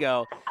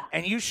Diego,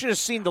 and you should have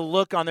seen the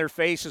look on their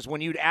faces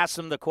when you'd ask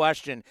them the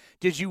question,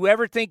 did you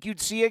ever think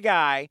you'd see a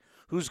guy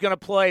who's going to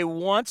play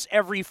once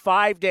every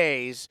 5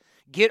 days,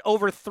 get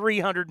over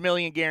 $300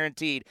 million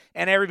guaranteed?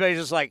 And everybody's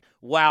just like,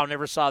 wow,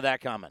 never saw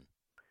that coming.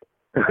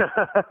 Well,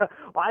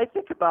 I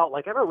think about, I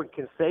remember when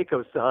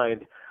Canseco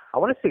signed, I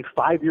want to say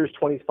 5 years,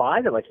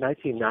 25 in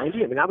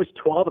 1990. I mean, I was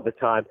 12 at the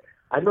time.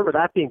 I remember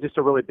that being just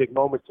a really big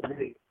moment to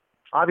me.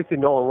 Obviously,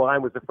 Nolan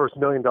Ryan was the first $1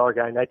 million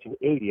guy in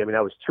 1980. I mean,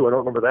 I was 2. I don't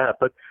remember that.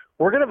 But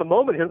we're going to have a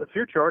moment here in the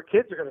future. Our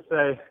kids are going to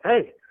say,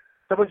 hey,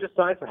 someone just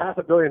signed for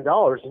 $500 million,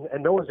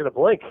 and no one's going to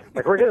blink.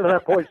 We're getting to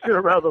that point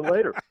sooner rather than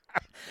later.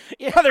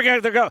 Yeah, they're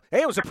going to go,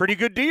 hey, it was a pretty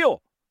good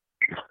deal.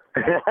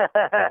 Yeah,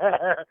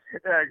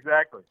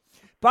 exactly.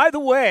 By the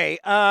way,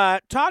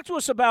 talk to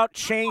us about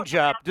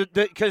changeup,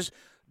 because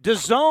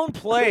DAZN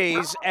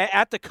plays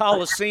at the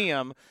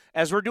Coliseum,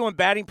 as we're doing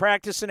batting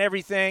practice and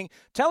everything.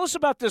 Tell us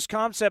about this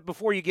concept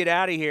before you get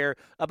out of here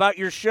about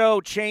your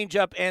show, Change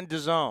Up and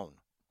DAZN.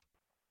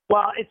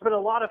 Well, it's been a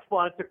lot of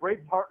fun. It's a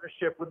great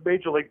partnership with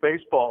Major League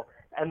Baseball.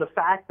 And the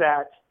fact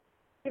that,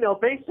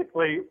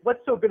 basically what's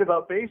so good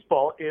about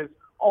baseball is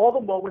all the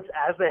moments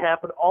as they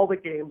happen, all the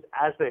games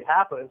as they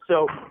happen. And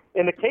so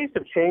in the case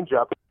of Change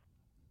Up,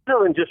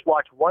 rather than just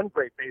watch one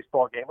great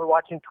baseball game, we're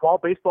watching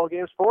 12 baseball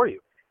games for you.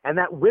 And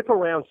that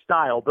whip-around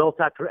style built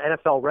after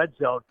NFL Red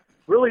Zone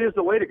really is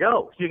the way to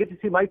go. So you get to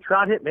see Mike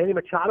Trout hit, Manny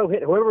Machado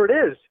hit, whoever it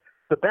is,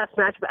 the best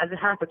matchup as it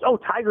happens. Oh,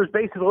 Tigers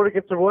bases loaded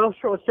against the Royals.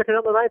 Sure, let's check it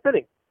out in the ninth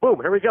inning. Boom,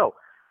 here we go.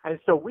 And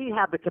so we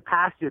have the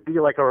capacity to be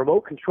like a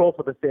remote control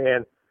for the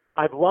fan.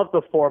 I've loved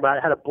the format.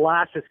 I had a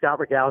blast with Scott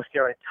Rogowski,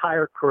 our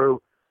entire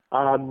crew.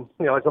 As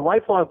a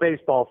lifelong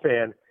baseball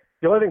fan,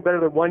 the only thing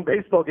better than one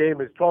baseball game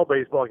is 12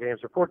 baseball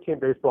games or 14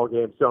 baseball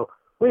games. So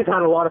we've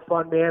had a lot of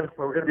fun, man.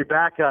 We're going to be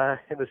back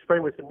in the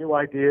spring with some new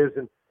ideas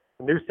and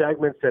new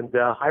segments. And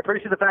I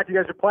appreciate the fact you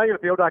guys are playing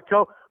at the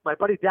O.co. My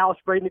buddy Dallas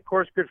Braden, of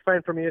course, good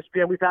friend from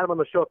ESPN. We've had him on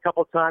the show a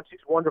couple of times. He's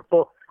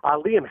wonderful.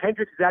 Liam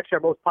Hendricks is actually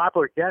our most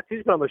popular guest.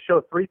 He's been on the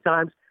show 3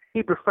 times.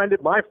 He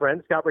befriended my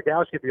friend, Scott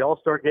Rogowski, at the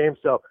All-Star Game.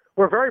 So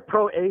we're very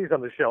pro-A's on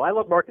the show. I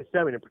love Marcus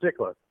Semien in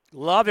particular.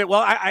 Love it.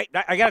 Well, I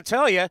got to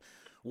tell you,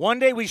 one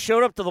day we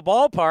showed up to the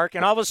ballpark,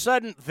 and all of a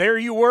sudden, there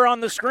you were on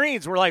the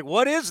screens. We're like,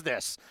 "What is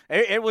this?"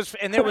 It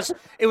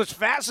was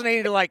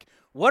fascinating to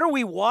what are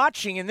we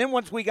watching? And then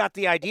once we got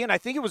the idea, and I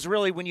think it was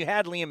really when you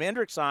had Liam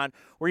Hendricks on,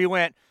 where you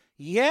went,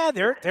 "Yeah,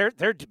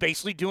 they're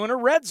basically doing a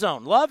red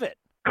zone. Love it."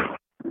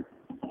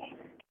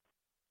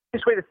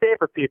 Easiest way to say it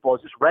for people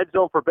is just red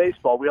zone for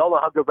baseball. We all know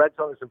how good red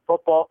zone is in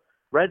football.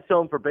 Red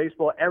zone for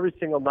baseball every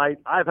single night.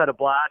 I've had a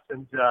blast,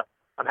 and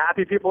I'm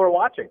happy people are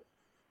watching.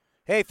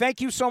 Hey, thank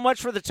you so much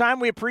for the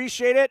time. We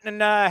appreciate it,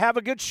 and have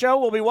a good show.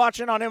 We'll be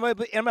watching on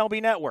MLB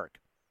Network.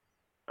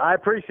 I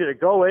appreciate it.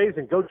 Go A's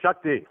and go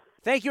Chuck D.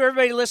 Thank you,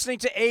 everybody, listening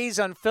to A's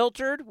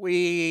Unfiltered.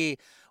 We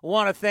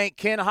want to thank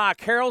Ken Hawk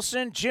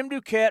Harrelson, Jim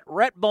Duquette,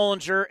 Rhett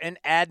Bollinger, and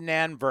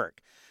Adnan Burke.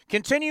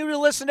 Continue to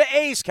listen to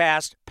A's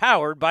Cast,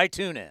 powered by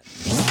TuneIn.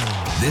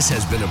 This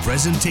has been a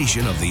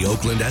presentation of the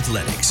Oakland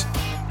Athletics.